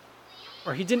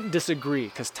he didn't disagree,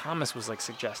 because Thomas was like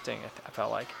suggesting, I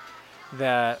felt like,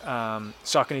 that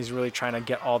Saucony's really trying to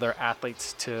get all their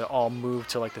athletes to all move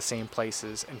to like the same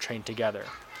places and train together,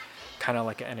 kind of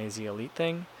like an NAZ Elite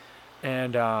thing.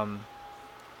 And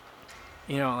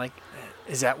you know, like,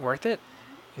 is that worth it?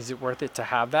 Is it worth it to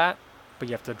have that, but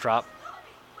you have to drop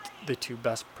the two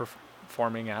best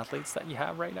performing athletes that you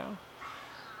have right now?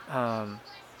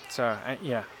 So I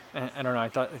don't know. I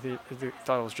thought it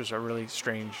was just a really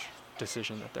strange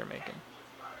decision that they're making.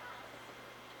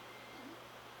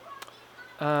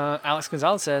 Alex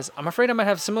Gonzalez says, I'm afraid I might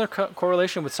have similar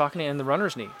correlation with Saucony and the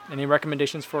runner's knee. Any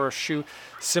recommendations for a shoe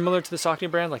similar to the Saucony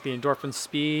brand, like the Endorphin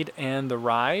Speed and the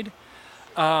Ride?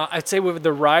 I'd say with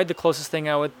the Ride, the closest thing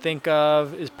I would think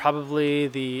of is probably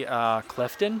the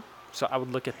Clifton. So I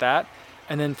would look at that.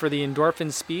 And then for the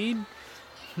Endorphin Speed,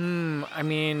 I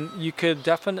mean, you could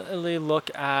definitely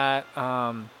look at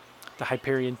the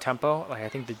Hyperion Tempo. Like, I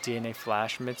think the DNA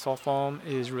Flash midsole foam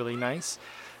is really nice.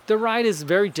 The Ride is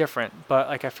very different, but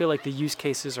like I feel like the use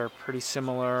cases are pretty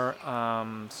similar.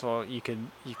 So you could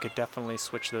definitely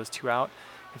switch those two out.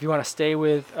 If you want to stay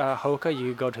with Hoka, you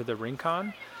could go to the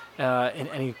Rincon. in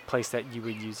any place that you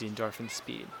would use the Endorphin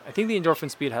Speed. I think the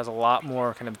Endorphin Speed has a lot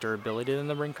more kind of durability than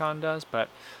the Rincon does, but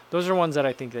those are ones that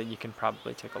I think that you can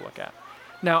probably take a look at.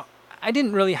 Now, I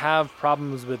didn't really have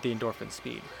problems with the Endorphin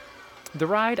Speed. The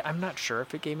ride, I'm not sure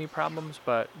if it gave me problems,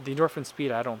 but the Endorphin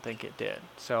Speed, I don't think it did.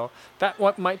 So that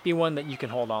might be one that you can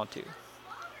hold on to.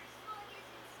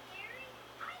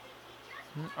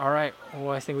 All right.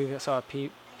 Well, I think we saw a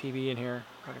PB in here.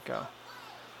 Where'd it go?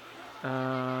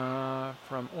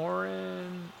 From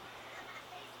Oren.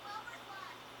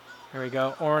 There we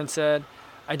go. Oren said,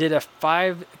 I did a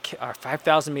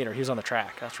 5,000 meter. He was on the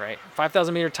track. That's right.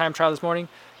 5,000 meter time trial this morning.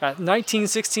 Got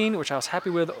 19:16, which I was happy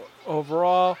with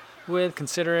overall.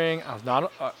 Considering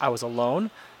I was alone,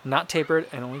 not tapered,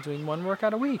 and only doing one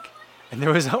workout a week. And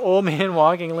there was an old man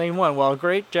walking lane 1. Well,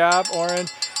 great job, Oren.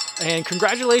 And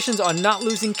congratulations on not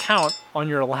losing count on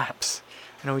your laps.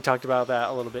 I know we talked about that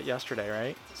a little bit yesterday,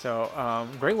 right? So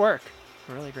great work.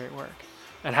 Really great work.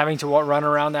 And having to run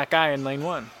around that guy in lane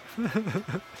 1.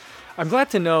 I'm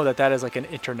glad to know that is like an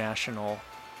international,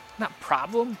 not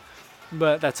problem,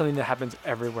 but that's something that happens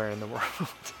everywhere in the world.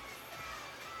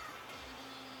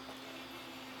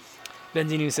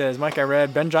 Benzinu says, Mike, I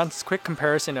read Ben Johnson's quick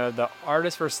comparison of the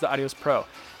Artist versus the Adios Pro.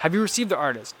 Have you received the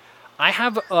Artist? I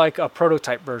have like a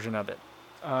prototype version of it.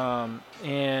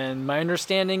 And my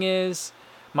understanding is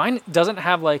mine doesn't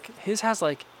have like, his has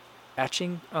like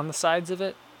etching on the sides of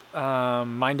it.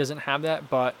 Mine doesn't have that,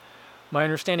 but my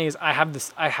understanding is I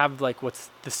have like what's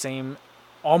the same,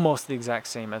 almost the exact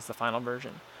same as the final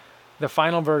version. The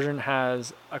final version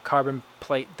has a carbon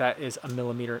plate that is a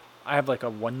millimeter. I have like a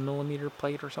 1 millimeter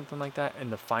plate or something like that,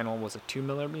 and the final was a 2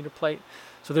 millimeter plate.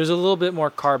 So there's a little bit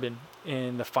more carbon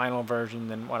in the final version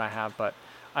than what I have, but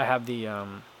I have the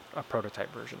a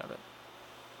prototype version of it.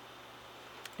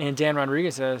 And Dan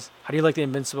Rodriguez says, how do you like the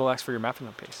Invincible X for your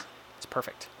marathon pace? It's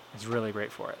perfect. It's really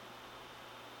great for it.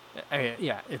 I mean,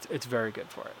 yeah, it's very good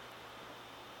for it.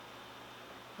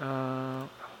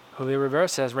 Julio Rivera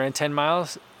says, ran the 10 mile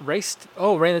race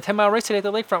today at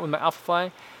the lakefront with my Alpha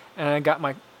Fly, and I got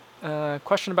my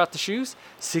question about the shoes.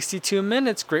 62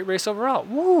 minutes, great race overall.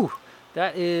 Woo!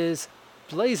 That is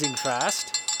blazing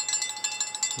fast.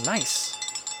 Nice.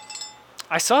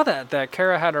 I saw that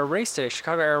Kara had a race today.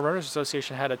 Chicago Air Runners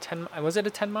Association had a 10. Was it a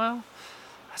 10 mile?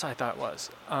 That's what I thought it was.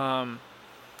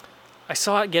 I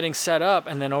saw it getting set up,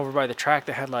 and then over by the track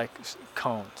they had like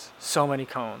cones, so many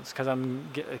cones, because I'm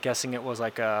guessing it was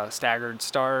like a staggered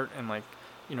start, and like,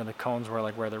 you know, the cones were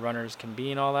like where the runners can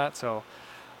be and all that. So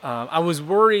I was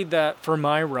worried that for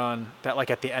my run, that like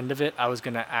at the end of it, I was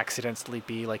gonna accidentally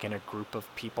be like in a group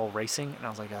of people racing, and I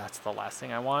was like, that's the last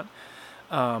thing I want.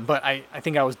 But I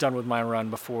think I was done with my run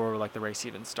before like the race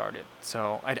even started.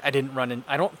 So I didn't run in.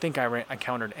 I don't think I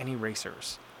encountered any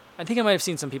racers. I think I might have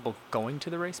seen some people going to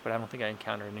the race, but I don't think I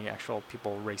encountered any actual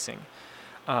people racing.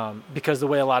 Because the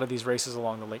way a lot of these races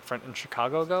along the lakefront in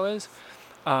Chicago go is,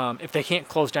 if they can't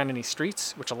close down any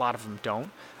streets, which a lot of them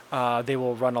don't, they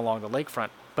will run along the lakefront.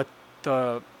 But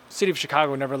the city of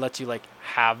Chicago never lets you like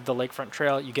have the lakefront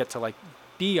trail. You get to like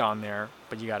be on there,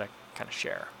 but you got to kind of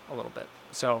share a little bit.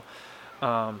 So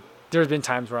there's been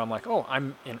times where I'm like, oh,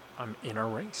 I'm in a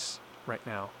race right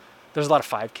now. There's a lot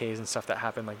of 5Ks and stuff that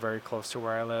happen like very close to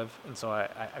where I live, and so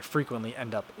I frequently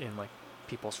end up in like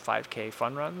people's 5K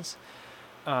fun runs.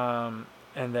 And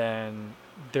then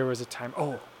there was a time,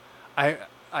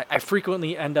 I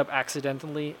frequently end up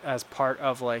accidentally as part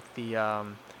of like the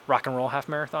rock and roll half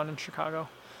marathon in Chicago,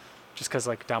 just because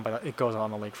like down by it goes on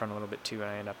the lakefront a little bit too,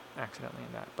 and I end up accidentally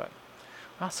in that. But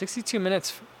wow, 62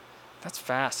 minutes, that's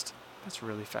fast. That's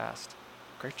really fast.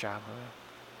 Great job, Julio.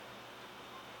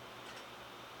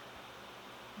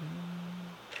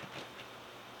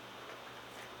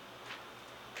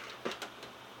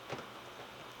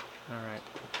 All right.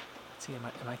 Let's see. Am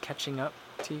I catching up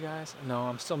to you guys? No,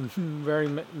 I'm still very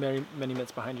many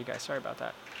minutes behind you guys. Sorry about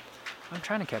that. I'm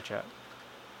trying to catch up.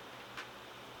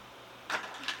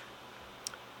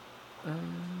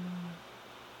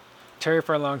 Terry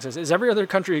Furlong says, "Is every other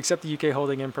country except the UK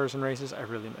holding in-person races? I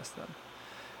really miss them."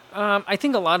 I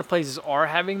think a lot of places are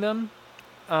having them.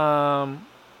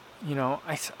 You know,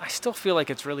 I still feel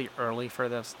like it's really early for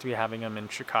this to be having them in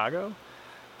Chicago.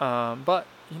 But,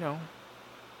 you know,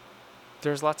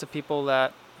 there's lots of people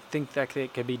that think that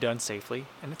it can be done safely,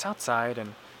 and it's outside, and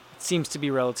it seems to be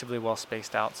relatively well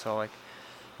spaced out. So, like,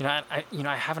 you know,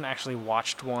 I haven't actually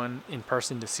watched one in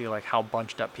person to see like how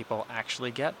bunched up people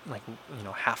actually get, like, you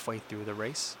know, halfway through the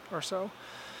race or so.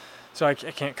 So I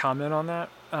can't comment on that.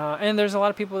 And there's a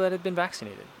lot of people that have been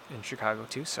vaccinated in Chicago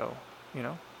too. So, you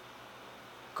know,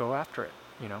 go after it,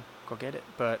 you know, go get it.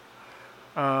 But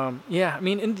Yeah, I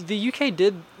mean, the UK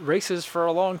did races for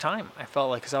a long time. I felt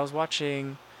like, because I was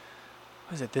watching,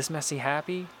 what is it, This Messy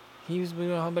Happy? He was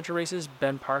doing a whole bunch of races.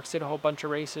 Ben Parks did a whole bunch of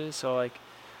races. So like,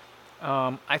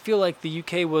 I feel like the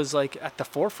UK was like at the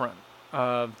forefront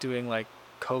of doing like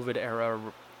COVID era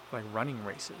like running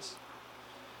races.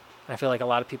 And I feel like a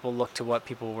lot of people look to what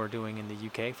people were doing in the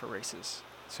UK for races.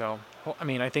 So I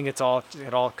mean, I think it all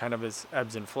kind of is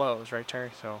ebbs and flows, right,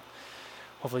 Terry? So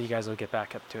hopefully you guys will get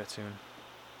back up to it soon.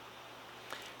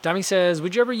 Dami says,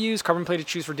 would you ever use carbon-plated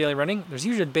shoes for daily running? There's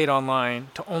usually a debate online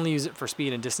to only use it for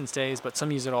speed and distance days, but some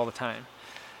use it all the time.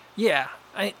 Yeah,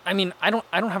 I mean, I don't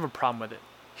have a problem with it.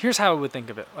 Here's how I would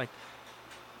think of it. Like,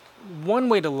 one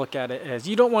way to look at it is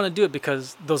you don't want to do it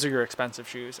because those are your expensive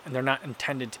shoes and they're not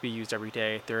intended to be used every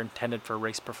day. They're intended for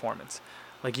race performance.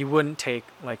 Like, you wouldn't take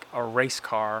like a race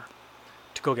car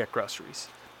to go get groceries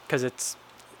because it's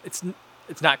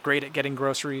not great at getting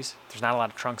groceries. There's not a lot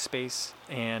of trunk space,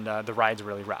 and the ride's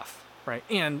really rough, right?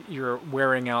 And you're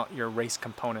wearing out your race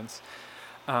components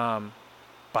by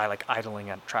like idling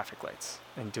at traffic lights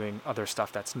and doing other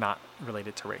stuff that's not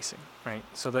related to racing, right?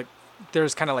 So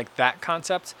there's kind of like that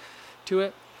concept to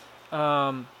it.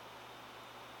 But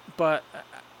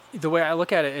the way I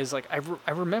look at it is like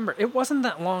I remember it wasn't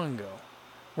that long ago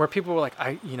where people were like,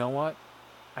 you know what?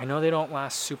 I know they don't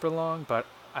last super long, but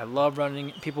I love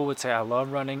running. People would say I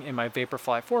love running in my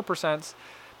Vaporfly 4%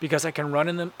 because I can run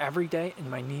in them every day and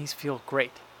my knees feel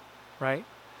great, right?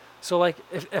 So like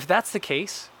if that's the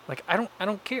case, like I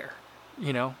don't care,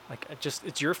 like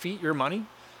it's your feet, your money,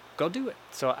 go do it.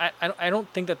 So I don't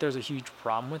think that there's a huge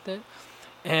problem with it,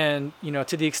 and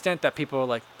to the extent that people are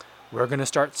like, we're gonna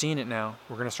start seeing it now.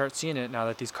 We're gonna start seeing it now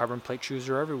that these carbon plate shoes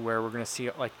are everywhere. We're gonna see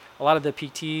it. Like a lot of the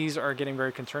PTs are getting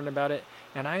very concerned about it,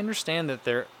 and I understand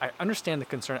that I understand the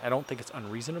concern. I don't think it's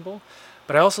unreasonable,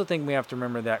 but I also think we have to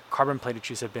remember that carbon plated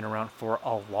shoes have been around for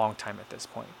a long time at this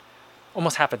point,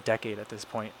 almost half a decade at this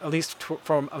point, at least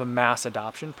from a mass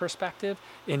adoption perspective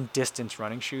in distance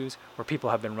running shoes where people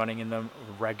have been running in them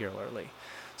regularly.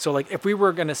 So like if we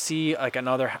were going to see like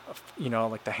another,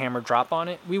 like the hammer drop on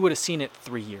it, we would have seen it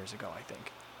 3 years ago, I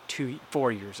think,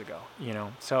 4 years ago,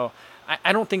 So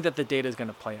I don't think that the data is going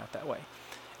to play out that way.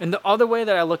 And the other way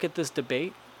that I look at this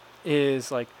debate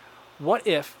is like, what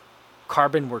if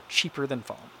carbon were cheaper than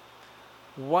foam?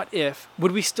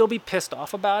 Would we still be pissed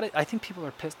off about it? I think people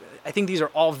are pissed. I think these are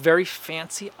all very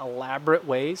fancy, elaborate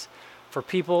ways for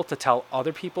people to tell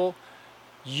other people,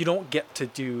 you don't get to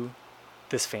do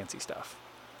this fancy stuff.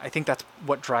 I think that's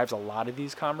what drives a lot of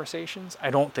these conversations.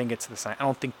 I don't think it's the same. I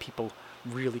don't think people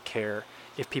really care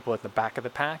if people at the back of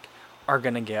the pack are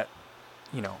going to get,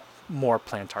 more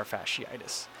plantar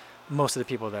fasciitis. Most of the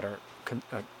people that are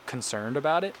concerned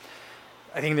about it,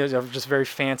 I think there's just very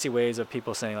fancy ways of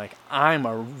people saying like, I'm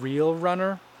a real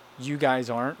runner, you guys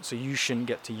aren't, so you shouldn't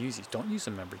get to use these. Don't use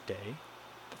them every day.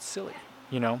 That's silly,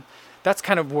 That's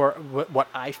kind of what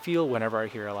I feel whenever I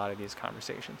hear a lot of these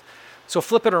conversations. So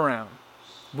flip it around.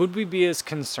 Would we be as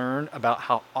concerned about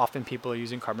how often people are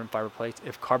using carbon fiber plates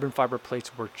if carbon fiber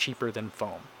plates were cheaper than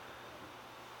foam?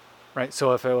 Right?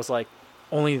 So if it was like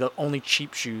only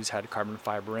cheap shoes had carbon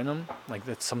fiber in them, like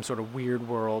that's some sort of weird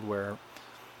world where,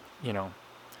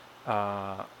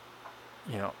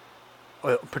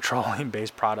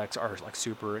 petroleum-based products are like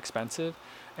super expensive,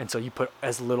 and so you put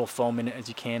as little foam in it as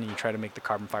you can, and you try to make the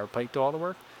carbon fiber plate do all the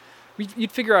work.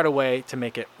 You'd figure out a way to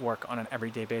make it work on an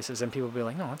everyday basis, and people would be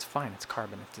like, "No, it's fine. It's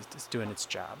carbon. It's doing its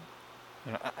job."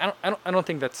 I don't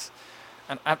think that's.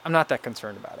 I'm not that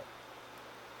concerned about it.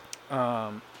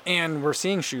 And we're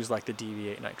seeing shoes like the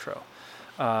DV8 Nitro,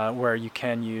 where you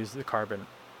can use the carbon,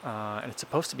 and it's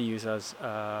supposed to be used as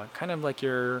kind of like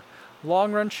your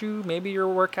long run shoe, maybe your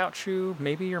workout shoe,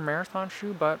 maybe your marathon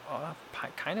shoe, but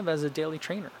kind of as a daily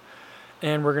trainer.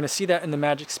 And we're going to see that in the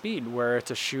Magic Speed, where it's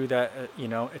a shoe that,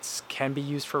 it can be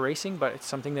used for racing, but it's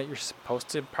something that you're supposed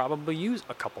to probably use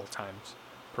a couple of times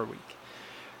per week,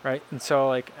 right? And so,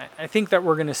 like, I think that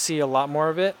we're going to see a lot more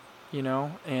of it,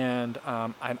 and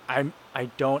I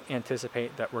don't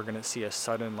anticipate that we're going to see a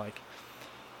sudden, like,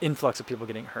 influx of people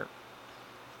getting hurt.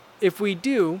 If we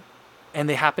do, and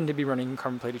they happen to be running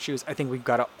carbon-plated shoes, I think we've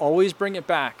got to always bring it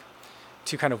back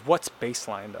to kind of what's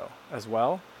baseline, though, as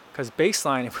well. Because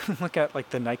baseline, if we look at like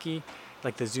the Nike,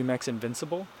 like the ZoomX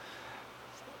Invincible,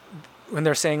 when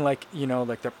they're saying like,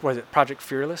 like was it Project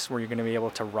Fearless, where you're going to be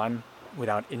able to run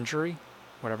without injury,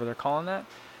 whatever they're calling that.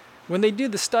 When they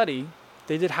did the study,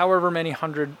 they did however many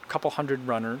couple hundred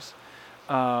runners.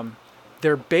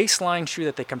 Their baseline shoe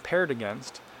that they compared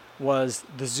against was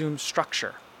the Zoom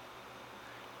Structure.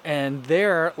 And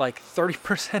there, like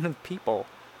 30% of people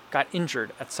got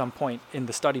injured at some point in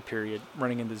the study period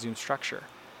running in the Zoom structure.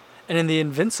 And in the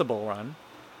Invincible run,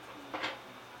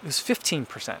 it was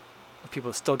 15% of people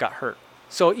that still got hurt.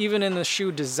 So even in the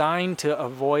shoe designed to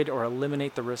avoid or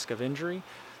eliminate the risk of injury,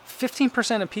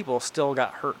 15% of people still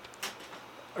got hurt,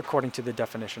 according to the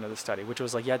definition of the study, which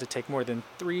was like you had to take more than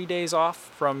 3 days off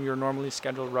from your normally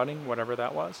scheduled running, whatever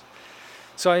that was.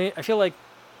 So I feel like,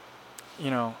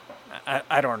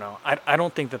 I don't know. I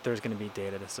don't think that there's going to be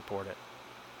data to support it.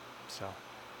 So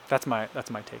that's my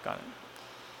take on it.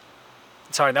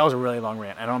 Sorry, that was a really long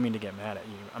rant. I don't mean to get mad at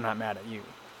you. I'm not mad at you,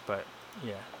 but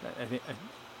yeah, I think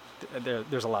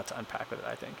there's a lot to unpack with it,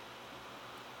 I think.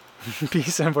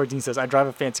 B714 says, I drive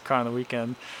a fancy car on the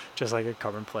weekend, just like a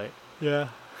carbon plate. Yeah.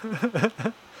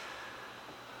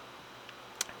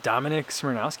 Dominic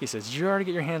Smirnowski says, did you already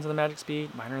get your hands on the Magic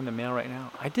Speed? Mine are in the mail right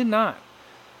now. I did not.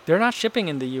 They're not shipping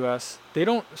in the U.S. They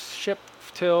don't ship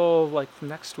till like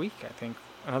next week, I think.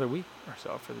 Another week or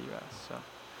so for the U.S. So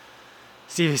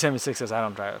Stevie76 says, I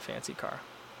don't drive a fancy car.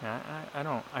 Yeah, I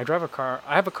don't. I drive a car.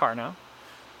 I have a car now.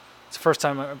 It's the first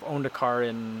time I've owned a car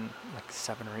in like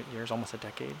 7 or 8 years, almost a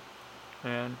decade.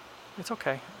 And it's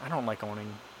okay. I don't like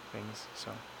owning things,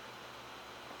 so.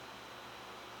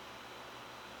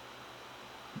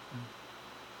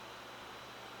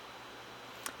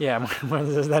 Yeah,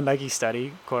 that Nike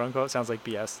study, quote unquote, sounds like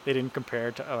BS. They didn't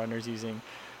compare to runners using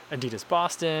Adidas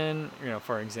Boston,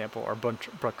 for example, or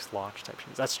Brooks Launch type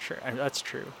shoes. That's true. That's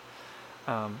true.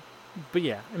 But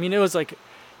yeah, I mean, it was like,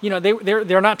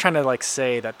 they're not trying to like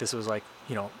say that this was like,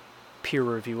 peer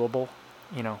reviewable.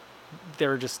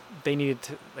 They needed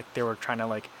to, like, they were trying to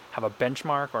like have a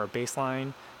benchmark or a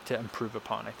baseline to improve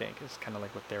upon, I think, is kind of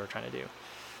like what they were trying to do.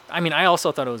 I mean, I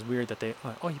also thought it was weird that they,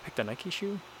 oh, you picked a Nike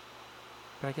shoe?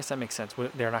 But I guess that makes sense.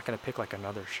 They're not going to pick like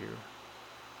another shoe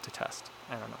to test.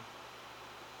 I don't know.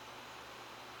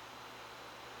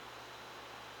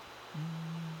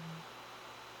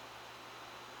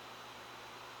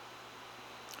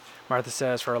 Martha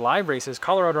says, for live races,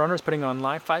 Colorado runners putting on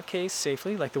live 5Ks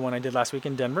safely, like the one I did last week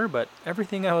in Denver, but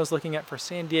everything I was looking at for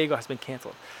San Diego has been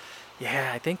canceled.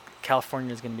 Yeah, I think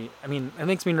California is going to be, I mean, it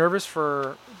makes me nervous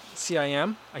for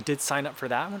CIM. I did sign up for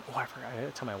that one. Oh, I forgot. I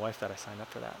had to tell my wife that I signed up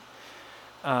for that.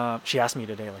 She asked me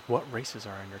today, like, what races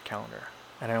are on your calendar?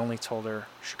 And I only told her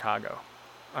Chicago.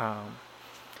 But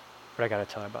I got to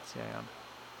tell her about CIM.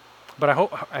 But I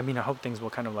hope things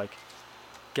will kind of like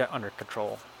get under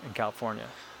control in California.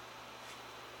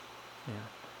 Yeah.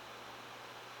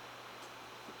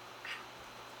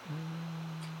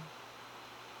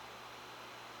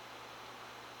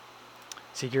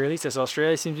 Security says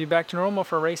Australia seems to be back to normal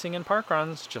for racing and park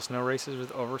runs, just no races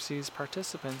with overseas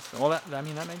participants. Well, that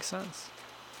makes sense.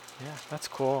 Yeah, that's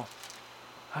cool.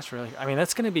 That's really,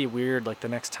 that's going to be weird, like, the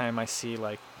next time I see,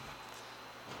 like,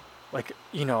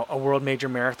 a world major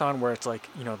marathon where it's like,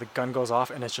 the gun goes off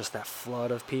and it's just that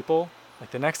flood of people. Like,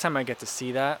 the next time I get to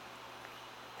see that,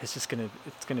 it's going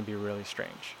to be really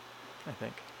strange, I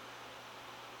think.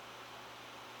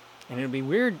 And it'll be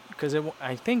weird because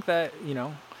I think that,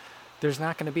 there's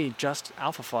not going to be just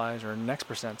alpha flies or next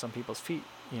percents on people's feet,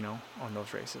 on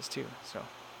those races too. So,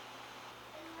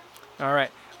 all right.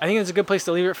 I think it's a good place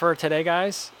to leave it for today,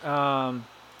 guys. I'm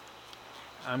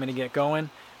going to get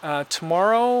going.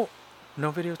 Tomorrow,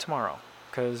 no video tomorrow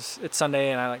because it's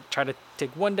Sunday and I try to take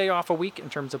one day off a week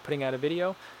in terms of putting out a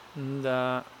video. And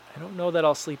I don't know that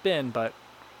I'll sleep in, but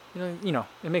it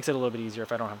makes it a little bit easier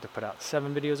if I don't have to put out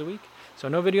 7 videos a week. So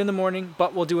no video in the morning,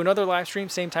 but we'll do another live stream,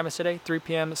 same time as today, 3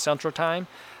 p.m. Central Time.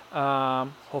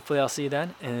 Hopefully I'll see you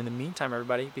then. And in the meantime,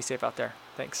 everybody, be safe out there.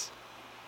 Thanks.